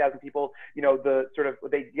 20,000 people, you know,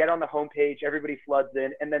 they get on the homepage, everybody floods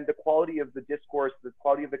in, and then the quality of the discourse, the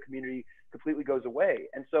quality of the community completely goes away.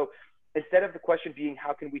 And so instead of the question being,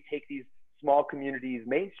 how can we take these small communities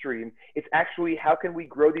mainstream, it's actually how can we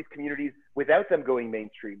grow these communities without them going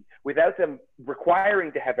mainstream, without them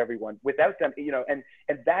requiring to have everyone, without them, you know, and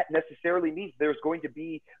that necessarily means there's going to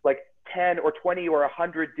be like 10 or 20 or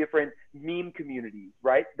 100 different meme communities,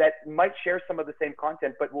 right? That might share some of the same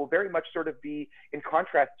content, but will very much sort of be in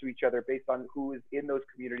contrast to each other based on who is in those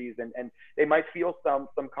communities. And they might feel some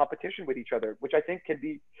competition with each other, which I think can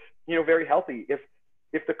be, you know, very healthy if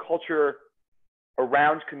the culture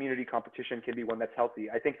around community competition can be one that's healthy.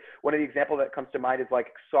 I think one of the examples that comes to mind is like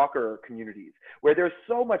soccer communities, where there's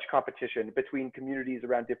so much competition between communities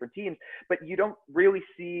around different teams, but you don't really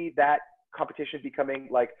see that competition becoming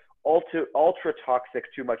like ultra toxic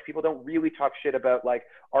too much. People don't really talk shit about like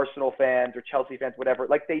Arsenal fans or Chelsea fans, whatever.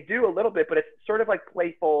 Like they do a little bit, but it's sort of like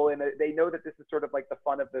playful, and they know that this is sort of like the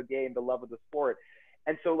fun of the game, the love of the sport.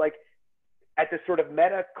 And so like at this sort of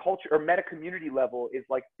meta culture or meta community level is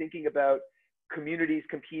like thinking about communities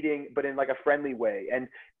competing, but in like a friendly way, and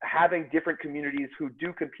having different communities who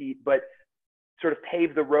do compete, but sort of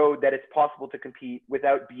pave the road that it's possible to compete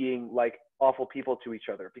without being like awful people to each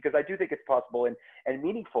other. Because I do think it's possible and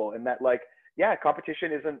meaningful, and that like, yeah,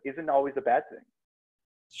 competition isn't always a bad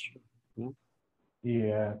thing.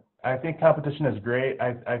 Yeah, I think competition is great.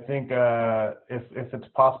 I think if it's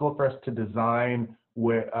possible for us to design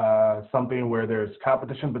with something where there's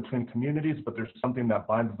competition between communities, but there's something that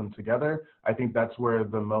binds them together, I think that's where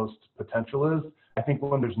the most potential is. I think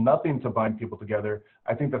when there's nothing to bind people together,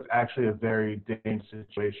 I think that's actually a very dangerous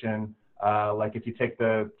situation. Like if you take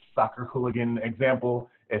the soccer hooligan example,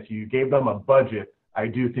 if you gave them a budget, I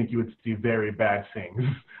do think you would see very bad things.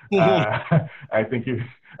 I think you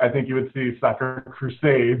would see soccer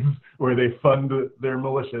crusades where they fund their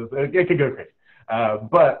militias. It could go crazy.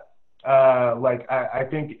 I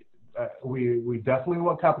think we definitely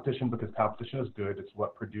want competition, because competition is good. It's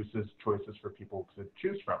what produces choices for people to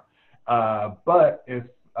choose from. But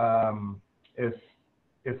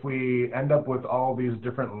if we end up with all these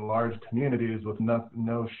different large communities with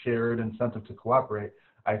no shared incentive to cooperate,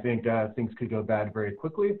 I think things could go bad very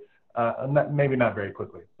quickly. Maybe not very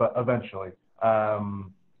quickly, but eventually. I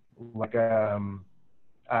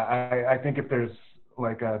think if there's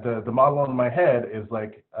like the model in my head is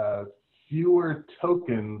like fewer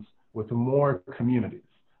tokens with more communities,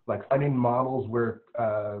 like finding models where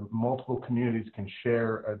multiple communities can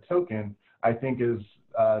share a token, I think is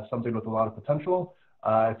something with a lot of potential.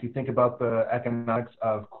 If you think about the economics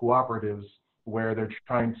of cooperatives, where they're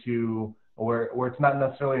trying to, where it's not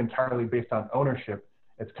necessarily entirely based on ownership,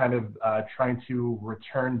 it's kind of trying to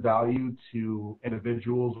return value to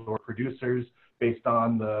individuals or producers based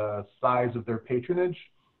on the size of their patronage.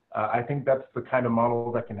 I think that's the kind of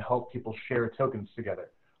model that can help people share tokens together,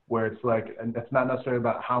 where it's like, and it's not necessarily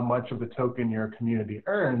about how much of the token your community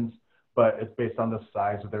earns, but it's based on the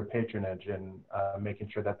size of their patronage, and making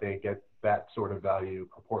sure that they get that sort of value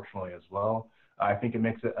proportionally as well. I think it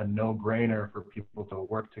makes it a no-brainer for people to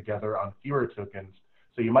work together on fewer tokens.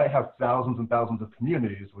 So you might have thousands and thousands of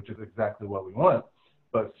communities, which is exactly what we want,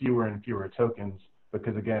 but fewer and fewer tokens,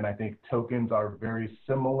 because again, I think tokens are very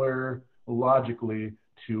similar logically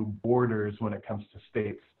to borders when it comes to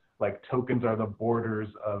states. Like tokens are the borders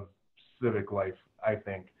of civic life, I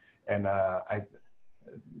think. And I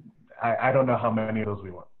don't know how many of those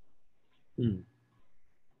we want.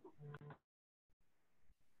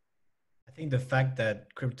 I think the fact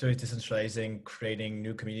that crypto is decentralizing, creating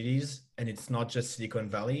new communities, and it's not just Silicon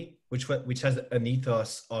Valley, which has an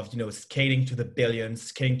ethos of, you know, scaling to the billions,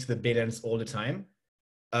 scaling to the billions all the time.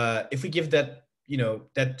 If we give that, you know,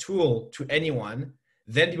 that tool to anyone,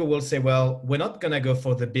 then people will say, well, we're not gonna go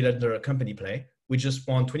for the billion-dollar company play. We just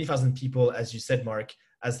want 20,000 people, as you said, Mark,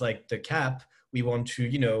 as like the cap. We want to,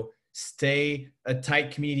 you know, stay a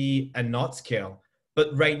tight community and not scale.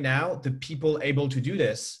 But right now, the people able to do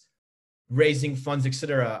this, raising funds,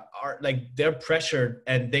 etc., are like, they're pressured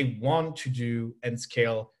and they want to do and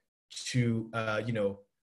scale to you know,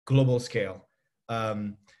 global scale.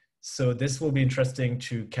 So this will be interesting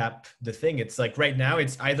to cap the thing. It's like right now,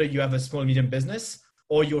 it's either you have a small medium business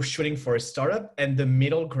or you're shooting for a startup, and the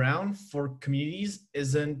middle ground for communities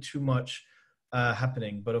isn't too much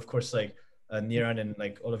happening. But of course, like Niran and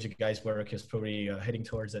like all of you guys' work is probably heading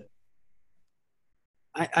towards it.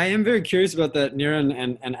 I am very curious about that,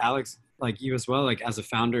 Niran and Alex, like you as well, like as a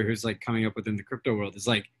founder who's like coming up within the crypto world, is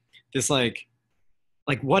like this like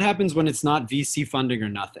like what happens when it's not VC funding or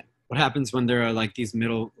nothing? What happens when there are like these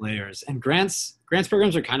middle layers? And grants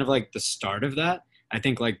programs are kind of like the start of that. I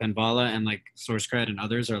think like Benvala and like SourceCred and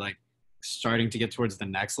others are like starting to get towards the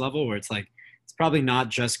next level where it's like, it's probably not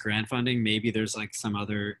just grant funding. Maybe there's like some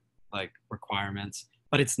other like requirements,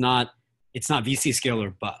 but it's not VC scale or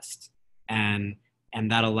bust. And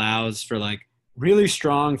that allows for like really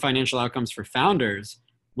strong financial outcomes for founders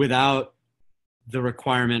without the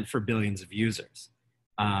requirement for billions of users.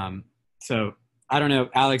 So I don't know,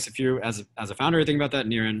 Alex, if you as a founder are thinking about that,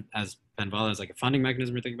 Niran as Benvala as like a funding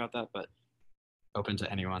mechanism are thinking about that, but open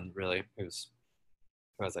to anyone really who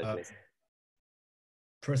has ideas.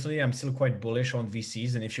 Personally, I'm still quite bullish on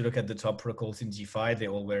VCs. And if you look at the top protocols in DeFi, they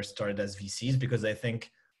all were started as VCs because I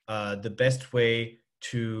think the best way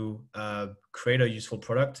to create a useful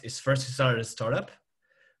product is first to start as a startup.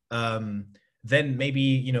 Then maybe,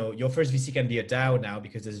 your first VC can be a DAO now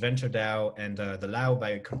because there's Venture DAO and the DAO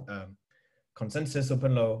by consensus,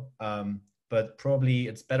 open law. But probably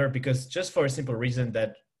it's better because just for a simple reason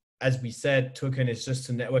that, as we said, token is just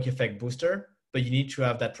a network effect booster, but you need to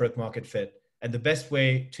have that product market fit. And the best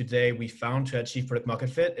way today we found to achieve product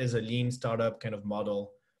market fit is a lean startup kind of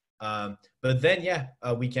model. But then,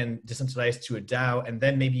 we can decentralize to a DAO, and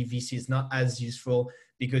then maybe VC is not as useful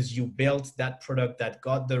because you built that product that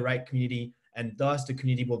got the right community, and thus the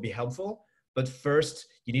community will be helpful. But first,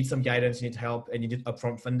 you need some guidance, you need help, and you need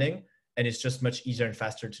upfront funding. And it's just much easier and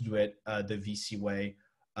faster to do it the VC way.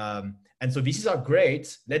 And so VCs are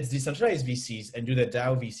great. Let's decentralize VCs and do the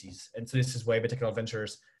DAO VCs. And so this is why Technical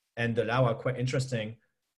Ventures and the DAO are quite interesting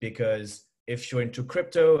because if you're into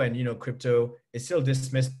crypto and, crypto is still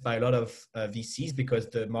dismissed by a lot of VCs because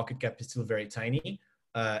the market cap is still very tiny.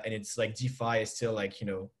 And it's like DeFi is still like,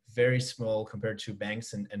 very small compared to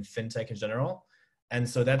banks and fintech in general. And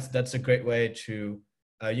so that's a great way to,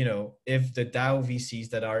 if the DAO VCs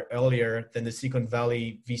that are earlier than the Silicon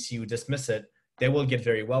Valley VC who dismiss it, they will get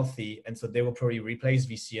very wealthy. And so they will probably replace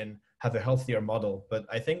VC and have a healthier model. But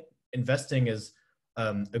I think investing is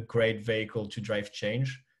a great vehicle to drive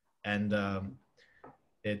change. And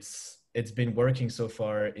it's been working so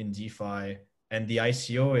far in DeFi. And the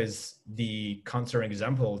ICO is the counter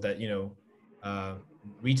example that,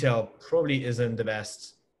 retail probably isn't the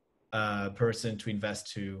best person to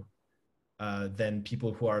invest to than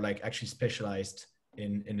people who are like actually specialized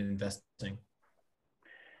in investing.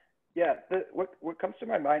 Yeah, what comes to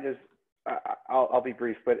my mind is, I'll be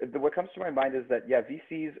brief, but what comes to my mind is that,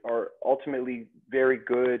 VCs are ultimately very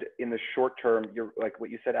good in the short term. You're like what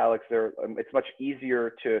you said, Alex, it's much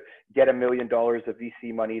easier to get $1 million of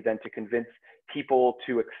VC money than to convince people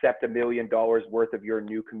to accept $1 million worth of your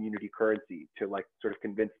new community currency, to like sort of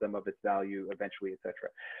convince them of its value eventually, etc.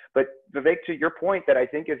 But Vivek, to your point that I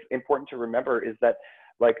think is important to remember is that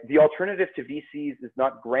like the alternative to VCs is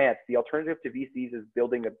not grants. The alternative to VCs is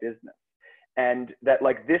building a business. And that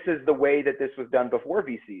like, this is the way that this was done before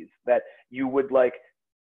VCs, that you would like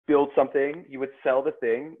build something, you would sell the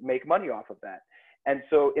thing, make money off of that. And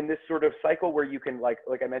so in this sort of cycle where you can like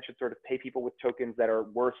I mentioned, sort of pay people with tokens that are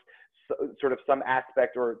worth sort of some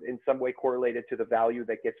aspect or in some way correlated to the value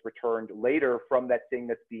that gets returned later from that thing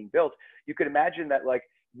that's being built, you could imagine that like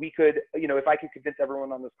we could, if I could convince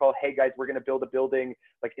everyone on this call, hey guys, we're going to build a building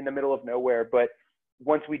like in the middle of nowhere, but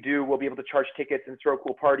once we do, we'll be able to charge tickets and throw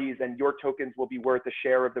cool parties, and your tokens will be worth a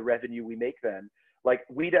share of the revenue we make then. Like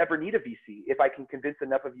we'd ever need a VC if I can convince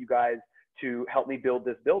enough of you guys to help me build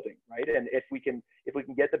this building, right? And if we can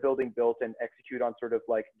get the building built and execute on sort of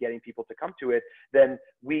like getting people to come to it, then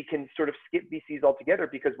we can sort of skip VCs altogether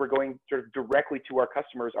because we're going sort of directly to our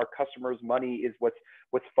customers. Our customers' money is what's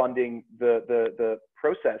funding the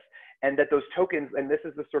process, and that those tokens, and this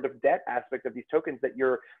is the sort of debt aspect of these tokens, that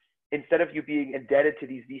you're, instead of you being indebted to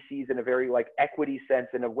these VCs in a very like equity sense,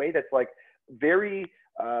 in a way that's like very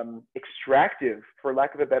extractive, for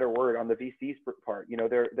lack of a better word, on the VC's part.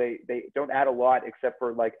 They don't add a lot except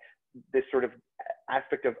for like this sort of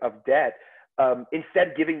aspect of debt.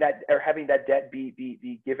 Instead, giving that or having that debt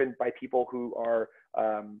be given by people who are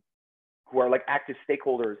like active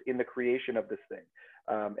stakeholders in the creation of this thing.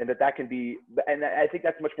 And that can be, and I think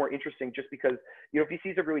that's much more interesting just because,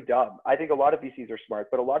 VCs are really dumb. I think a lot of VCs are smart,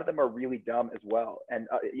 but a lot of them are really dumb as well. And,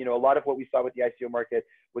 a lot of what we saw with the ICO market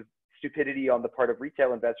was stupidity on the part of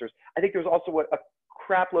retail investors. I think there's also a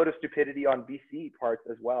crap load of stupidity on VC parts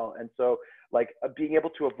as well. And so like being able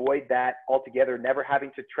to avoid that altogether, never having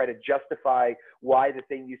to try to justify why the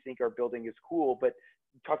thing you think are building is cool, but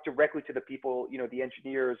talk directly to the people, the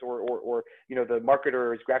engineers or the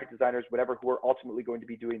marketers, graphic designers, whatever, who are ultimately going to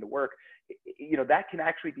be doing the work, that can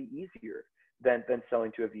actually be easier than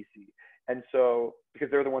selling to a VC. And so, because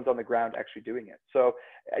they're the ones on the ground actually doing it. So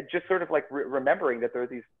just sort of like remembering that there are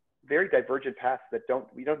these very divergent paths that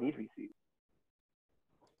we don't need VCs.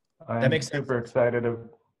 I'm That makes sense. super excited. Go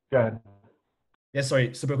ahead. Yeah,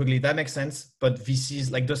 sorry, super quickly. That makes sense. But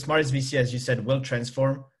VCs, like the smartest VC, as you said, will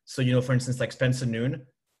transform. So, you know, for instance, like Spencer Noon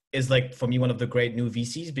is like, for me, one of the great new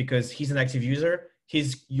VCs because he's an active user.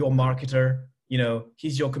 He's your marketer, you know,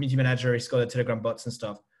 he's your community manager. He's got the Telegram bots and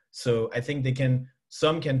stuff. So I think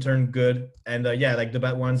some can turn good. And yeah, like the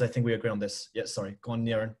bad ones, I think we agree on this. Yeah, sorry. Go on,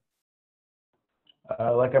 Niran.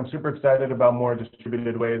 Like I'm super excited about more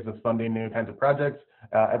distributed ways of funding new kinds of projects.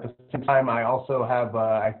 At the same time, I also have,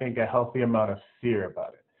 I think, a healthy amount of fear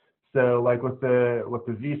about it. So like with the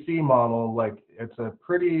VC model, like it's a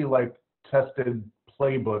pretty like tested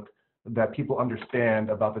playbook that people understand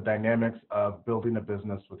about the dynamics of building a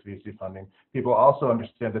business with VC funding. People also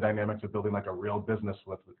understand the dynamics of building like a real business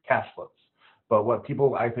with cash flows. But what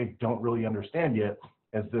people I think don't really understand yet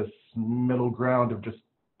is this middle ground of just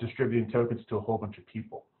distributing tokens to a whole bunch of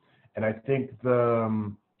people. And I think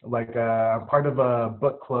I'm part of a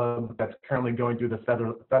book club that's currently going through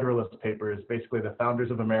the Federalist Papers, basically the founders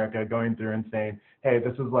of America going through and saying, hey,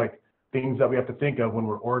 this is like things that we have to think of when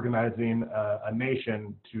we're organizing a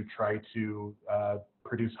nation to try to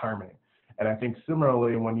produce harmony. And I think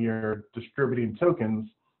similarly, when you're distributing tokens,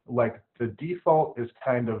 like the default is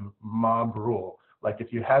kind of mob rule. Like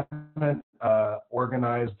if you haven't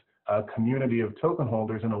organized a community of token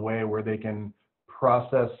holders in a way where they can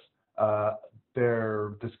process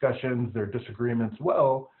their discussions, their disagreements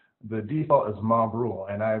well, the default is mob rule.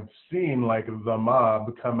 And I've seen like the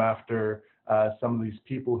mob come after some of these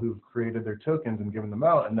people who've created their tokens and given them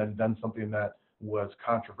out and then done something that was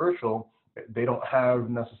controversial. They don't have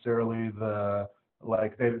necessarily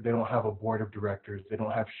they don't have a board of directors. They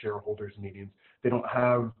don't have shareholders meetings. They don't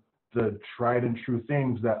have the tried and true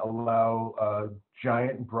things that allow a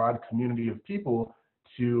giant, broad community of people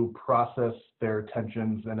to process their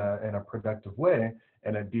tensions in a productive way,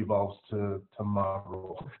 and it devolves to mob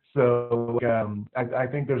rule. So I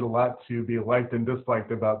think there's a lot to be liked and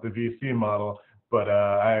disliked about the VC model, but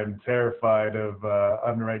I am terrified of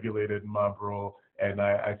unregulated mob rule, and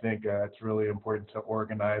I think it's really important to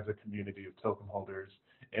organize a community of token holders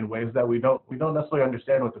in ways that we don't necessarily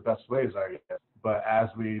understand what the best ways are yet. But as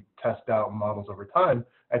we test out models over time,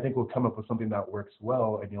 I think we'll come up with something that works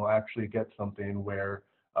well, and you'll actually get something where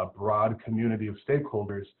a broad community of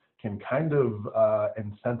stakeholders can kind of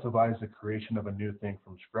incentivize the creation of a new thing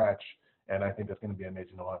from scratch. And I think that's going to be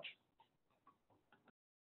amazing to watch.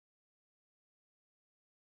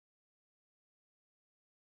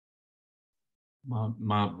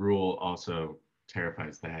 Mob rule also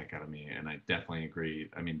terrifies the heck out of me, and I definitely agree.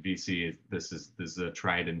 I mean, VC this is a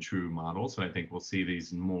tried and true model, so I think we'll see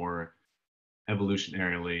these more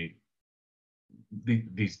evolutionarily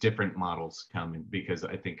these different models come because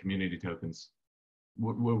I think community tokens,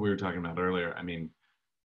 what we were talking about earlier. I mean,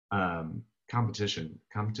 competition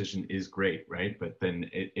is great, right? But then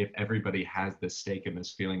if everybody has this stake in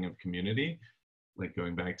this feeling of community, like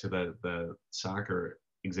going back to the soccer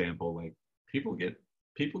example, like people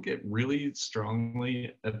get really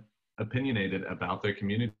strongly opinionated about their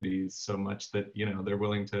communities so much that, you know, they're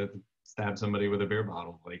willing to stab somebody with a beer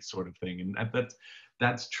bottle, like sort of thing. And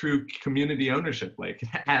that's true community ownership, like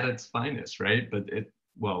at its finest, right? But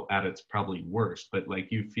at its probably worst, but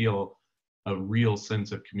like you feel a real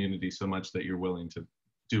sense of community so much that you're willing to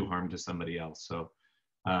do harm to somebody else. So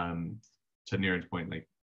to Niran's point, like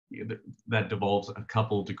that devolves a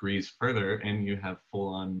couple degrees further and you have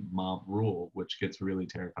full-on mob rule, which gets really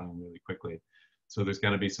terrifying really quickly. So there's got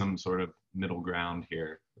to be some sort of middle ground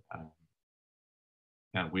here.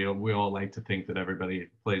 Yeah, we all like to think that everybody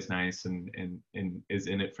plays nice and is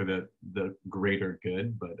in it for the greater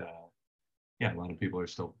good, but yeah, a lot of people are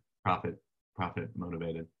still profit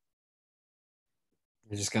motivated.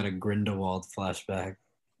 I just got a Grindelwald flashback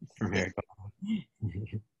from Harry Potter.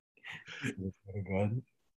 Very good.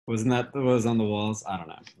 Wasn't that what was on the walls? I don't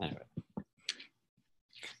know. Anyway,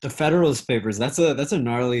 the Federalist Papers. That's a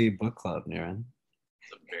gnarly book club, Niran.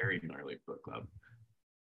 It's a very gnarly book club.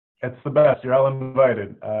 It's the best. You're all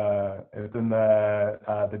invited. It's in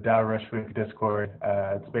the Dow Rushwick Discord.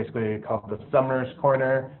 It's basically called the Sumner's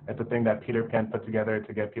Corner. It's a thing that Peter Pan put together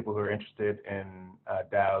to get people who are interested in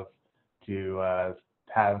DAOs to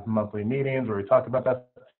have monthly meetings where we talk about that.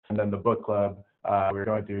 And then the book club, we're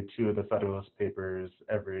going through 2 of the Federalist Papers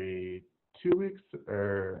every 2 weeks,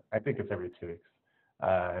 or I think it's every 2 weeks.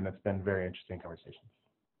 And it's been very interesting conversations.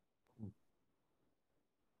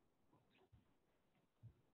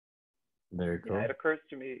 Very cool. Yeah, it occurs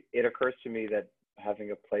to me that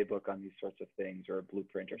having a playbook on these sorts of things or a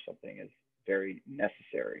blueprint or something is very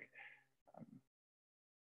necessary.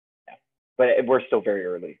 Yeah. But we're still very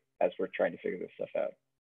early as we're trying to figure this stuff out.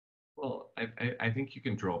 Well, I think you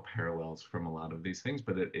can draw parallels from a lot of these things,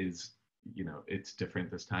 but it is, you know, it's different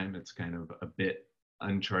this time. It's kind of a bit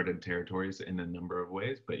uncharted territories in a number of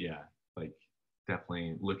ways, but yeah, like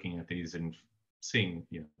definitely looking at these and seeing,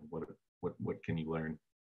 you know, what can you learn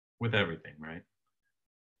with everything, right?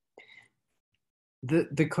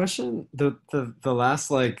 The question, the last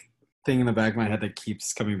like thing in the back of my head that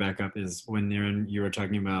keeps coming back up is when you were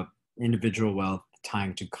talking about individual wealth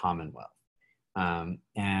tying to commonwealth.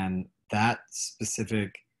 And that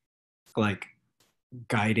specific like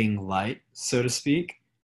guiding light, so to speak,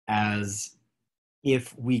 as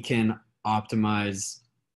if we can optimize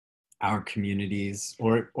our communities,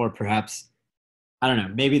 or perhaps, I don't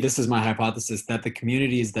know, maybe this is my hypothesis, that the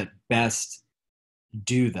communities that best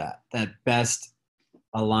do that best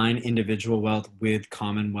align individual wealth with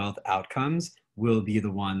commonwealth outcomes will be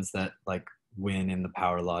the ones that like win in the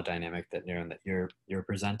power law dynamic that you're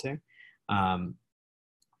presenting.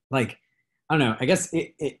 Like, I don't know, I guess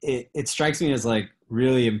it strikes me as like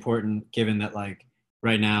really important, given that like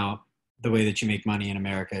right now the way that you make money in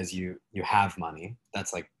America is you have money.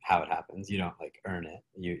 That's like how it happens. You don't like earn it.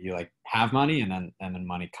 You like have money, and then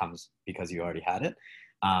money comes because you already had it.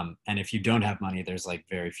 And if you don't have money, there's like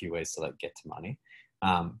very few ways to like get to money.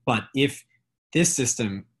 But if this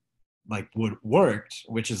system like would worked,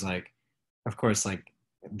 which is like, of course, like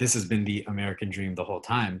this has been the American dream the whole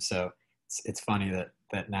time. So it's funny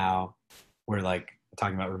that now we're like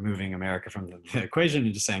talking about removing America from the equation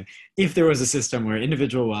and just saying, if there was a system where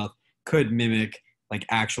individual wealth could mimic like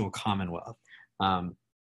actual commonwealth,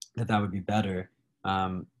 that would be better.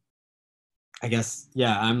 I guess,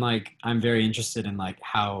 yeah, I'm very interested in like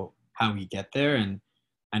how we get there. And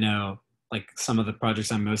I know like some of the projects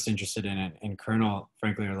I'm most interested in Kernel,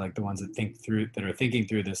 frankly, are like the ones that are thinking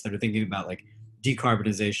through this, that are thinking about like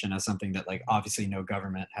decarbonization as something that like obviously no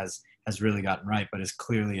government has really gotten right, but is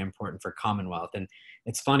clearly important for commonwealth. And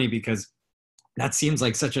it's funny because that seems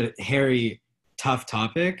like such a hairy, tough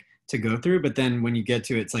topic to go through, but then when you get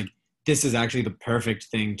to it, it's like, this is actually the perfect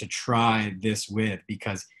thing to try this with,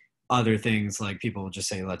 because other things like people will just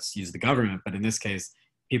say, let's use the government. But in this case,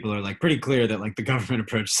 people are like pretty clear that like the government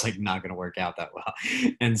approach is like not going to work out that well.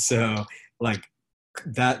 And so like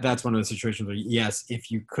that's one of the situations where, yes, if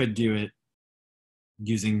you could do it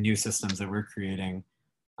using new systems that we're creating,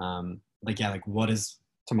 like, yeah, like what is,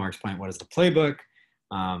 to Mark's point, what is the playbook?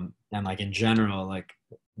 And like in general, like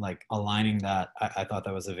aligning that, I thought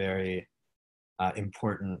that was a very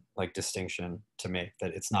important like distinction to make,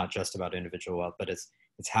 that it's not just about individual wealth, but it's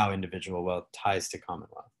how individual wealth ties to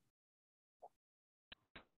commonwealth.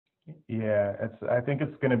 Yeah, I think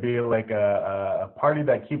it's going to be like a party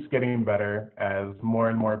that keeps getting better as more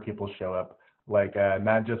and more people show up. Like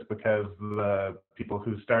not just because the people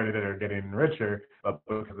who started it are getting richer, but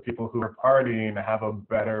because the people who are partying have a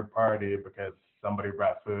better party because somebody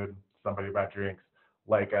brought food, somebody brought drinks.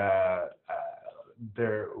 Like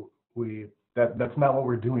that's not what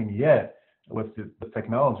we're doing yet with the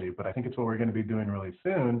technology, but I think it's what we're going to be doing really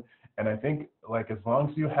soon. And I think like as long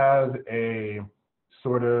as you have a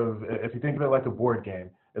sort of, if you think of it like a board game,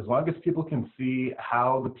 as long as people can see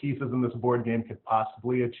how the pieces in this board game could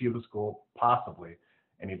possibly achieve this goal, possibly,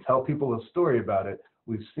 and you tell people a story about it,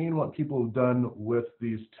 we've seen what people have done with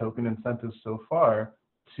these token incentives so far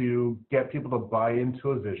to get people to buy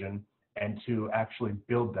into a vision and to actually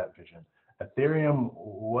build that vision. Ethereum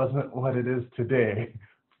wasn't what it is today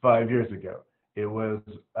 5 years ago. It was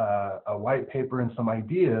a white paper and some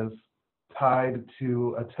ideas tied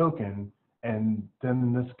to a token, and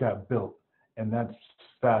then this got built, and that's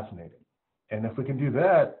fascinating. And if we can do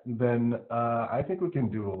that, then I think we can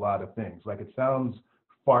do a lot of things. Like, it sounds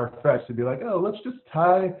far-fetched to be like, oh, let's just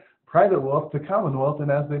tie private wealth to commonwealth, and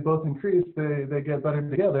as they both increase, they get better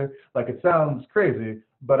together. Like, it sounds crazy,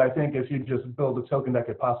 but I think if you just build a token that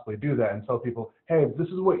could possibly do that and tell people, hey, this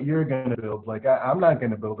is what you're going to build. Like, I'm not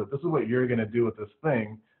going to build it. This is what you're going to do with this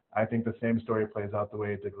thing. I think the same story plays out the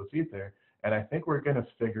way it did with Ether, and I think we're going to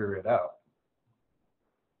figure it out.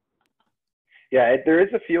 Yeah, there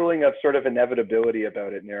is a feeling of sort of inevitability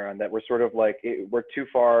about it, Neron, that we're sort of like, we're too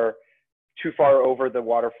far over the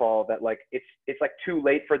waterfall, that like it's like too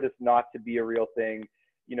late for this not to be a real thing,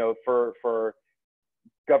 you know, for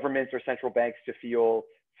governments or central banks to feel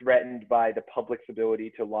threatened by the public's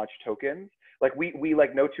ability to launch tokens. Like we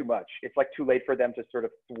like know too much. It's like too late for them to sort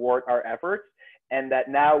of thwart our efforts. and that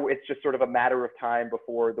now it's just sort of a matter of time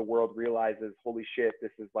before the world realizes, holy shit,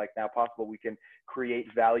 this is like now possible. We can create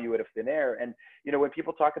value out of thin air. And, you know, when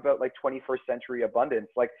people talk about like 21st century abundance,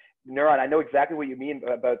 like Neuron, I know exactly what you mean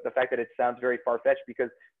about the fact that it sounds very far-fetched, because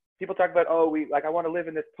people talk about, oh, I want to live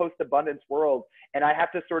in this post-abundance world. And I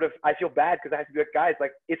have to I feel bad because I have to be like, guys,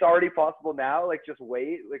 like it's already possible now. Like just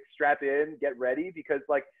wait, like strap in, get ready, because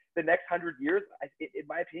like the next 100 years, in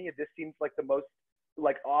my opinion, this seems like the most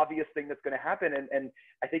like obvious thing that's going to happen. And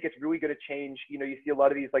I think it's really going to change. You know, you see a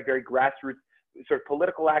lot of these like very grassroots sort of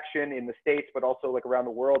political action in the States, but also like around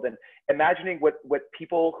the world. And imagining what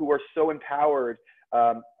people who are so empowered, who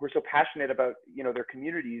are so passionate about, you know, their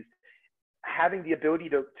communities, having the ability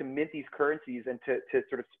to mint these currencies and to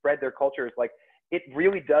sort of spread their cultures, like it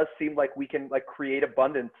really does seem like we can like create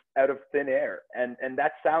abundance out of thin air. And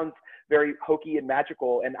that sounds very hokey and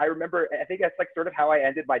magical. And I remember, I think that's like sort of how I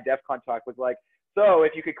ended my DEF CON talk, was like, so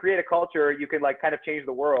if you could create a culture, you could like kind of change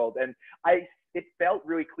the world. And it felt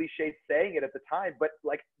really cliched saying it at the time, but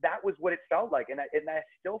like that was what it felt like. And I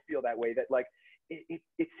still feel that way, that like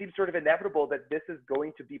it seems sort of inevitable that this is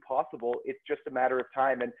going to be possible. It's just a matter of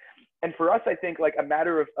time. And for us, I think like a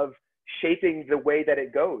matter of shaping the way that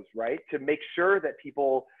it goes, right? To make sure that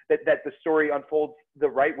people, that the story unfolds the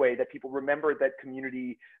right way, that people remember that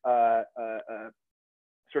community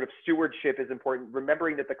sort of stewardship is important,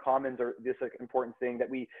 remembering that the commons are this like, important thing, that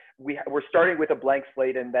we're starting with a blank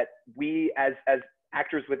slate, and that we as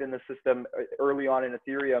actors within the system early on in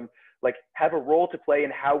Ethereum, like have a role to play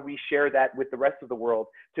in how we share that with the rest of the world,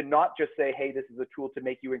 to not just say, hey, this is a tool to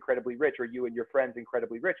make you incredibly rich or you and your friends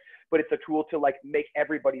incredibly rich, but it's a tool to like make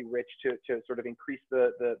everybody rich, to sort of increase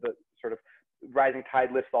the sort of rising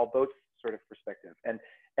tide lifts all boats sort of perspective.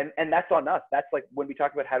 And that's on us. That's like when we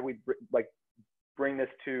talk about how do we like bring this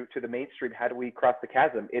to the mainstream, how do we cross the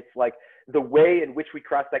chasm? It's like the way in which we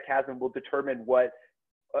cross that chasm will determine what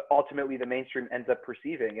ultimately the mainstream ends up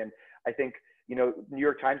perceiving. And I think, you know, New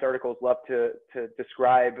York Times articles love to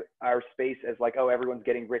describe our space as like, oh, everyone's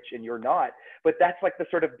getting rich and you're not. But that's like the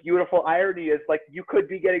sort of beautiful irony, is like, you could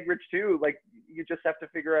be getting rich too. Like you just have to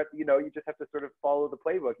figure out, you know, you just have to sort of follow the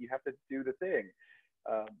playbook. You have to do the thing.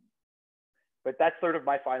 But that's sort of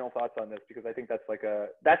my final thoughts on this, because I think that's like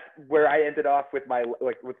that's where I ended off with my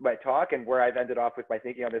talk, and where I've ended off with my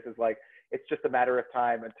thinking on this is like, it's just a matter of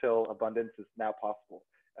time until abundance is now possible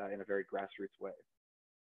in a very grassroots way.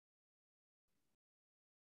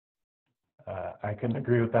 I couldn't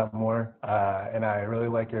agree with that more. And I really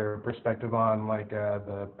like your perspective on like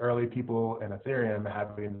the early people in Ethereum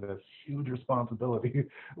having this huge responsibility.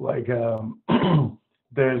 Like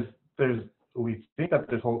we think that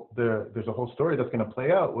there's a whole story that's going to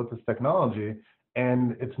play out with this technology,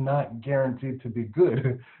 and it's not guaranteed to be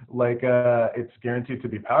good. Like it's guaranteed to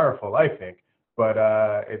be powerful, I think, but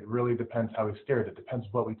it really depends how we steer it. It depends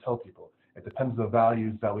what we tell people. It depends the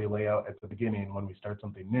values that we lay out at the beginning when we start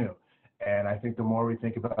something new. And I think the more we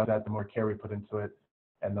think about that, the more care we put into it,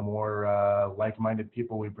 and the more like-minded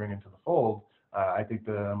people we bring into the fold, I think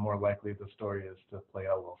the more likely the story is to play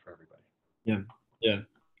out well for everybody. Yeah.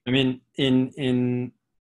 I mean, in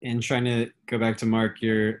trying to go back to Mark,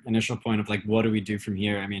 your initial point of like, what do we do from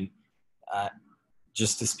here? I mean,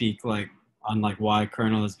 just to speak like on like why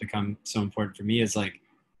Kernel has become so important for me is like,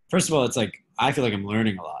 first of all, it's like I feel like I'm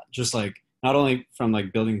learning a lot, just like not only from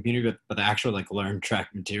like building the community, but the actual like learn track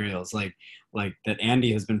materials like that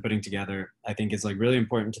Andy has been putting together. I think is like really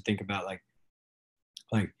important to think about.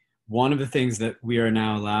 Like one of the things that we are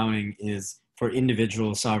now allowing is for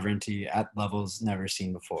individual sovereignty at levels never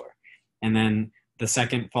seen before. And then the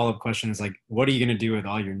second follow-up question is like, what are you going to do with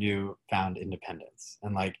all your new found independence?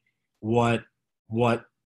 And like, what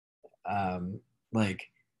like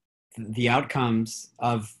the outcomes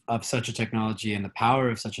of such a technology and the power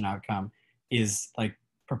of such an outcome is like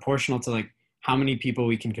proportional to like how many people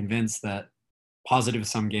we can convince that positive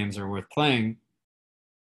sum games are worth playing.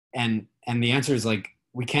 And the answer is like,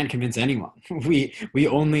 we can't convince anyone. We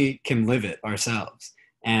only can live it ourselves.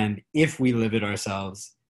 And if we live it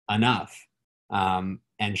ourselves enough, and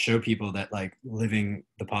show people that like living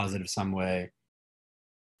the positive sum way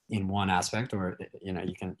in one aspect, or you know,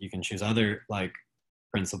 you can choose other like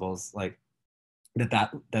principles, like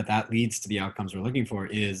that leads to the outcomes we're looking for,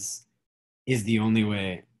 is the only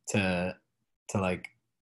way to like,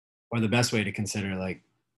 or the best way to consider like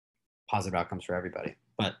positive outcomes for everybody.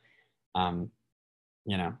 But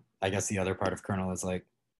you know, I guess the other part of Kernel is like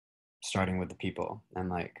starting with the people and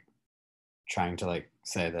like trying to like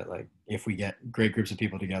say that like if we get great groups of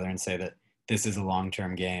people together and say that this is a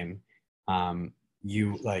long-term game,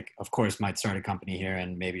 you like of course might start a company here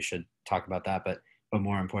and maybe should talk about that, but but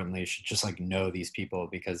more importantly, you should just like know these people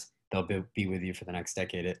because they'll be with you for the next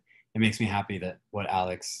decade. It makes me happy that what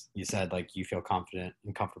Alex, you said, like you feel confident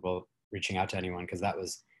and comfortable reaching out to anyone, because that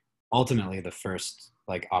was ultimately the first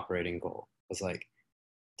like operating goal. Was like,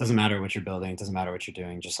 doesn't matter what you're building, doesn't matter what you're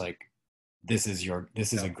doing, just like this is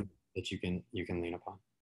a group that you can lean upon.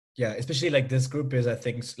 Yeah, especially like this group is, I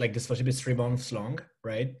think, like this fellowship is 3 months long,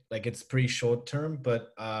 right? Like it's pretty short term,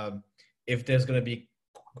 but if there's gonna be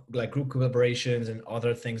like group collaborations and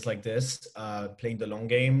other things like this, playing the long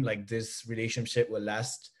game, like this relationship will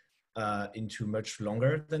last into much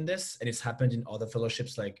longer than this. And it's happened in other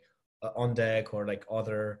fellowships like On Deck or like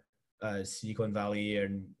other Silicon Valley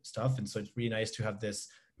and stuff. And so it's really nice to have this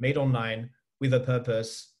made online with a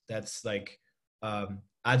purpose that's like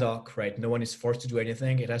ad hoc, right? No one is forced to do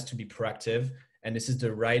anything. It has to be proactive. And this is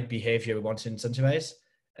the right behavior we want to incentivize.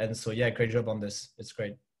 And so, yeah, great job on this. It's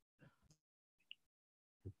great.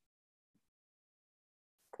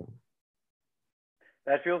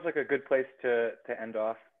 That feels like a good place to end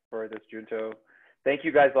off for this Junto. Thank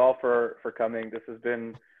you guys all for coming. This has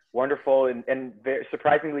been wonderful and very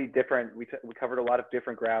surprisingly different. We covered a lot of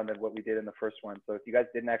different ground than what we did in the first one. So if you guys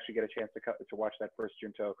didn't actually get a chance to watch that first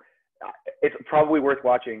Junto, it's probably worth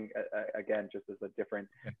watching again, just as a different,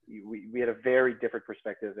 we had a very different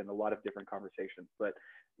perspective and a lot of different conversations. But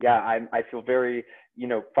yeah, I feel very,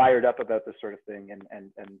 fired up about this sort of thing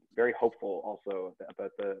and very hopeful also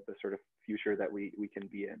about the sort of future that we can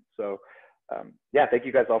be in. So yeah, thank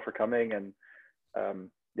you guys all for coming, and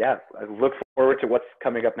yeah, I look forward to what's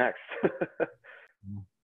coming up next.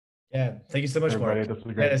 Yeah, thank you so much, Mark. This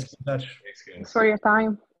was great. Yeah, let's keep in touch. Thanks for your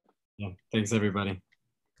time. Yeah, thanks everybody.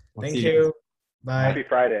 Thank you. Bye. Happy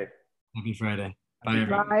Friday. Happy Friday. Bye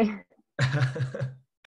everybody. Bye.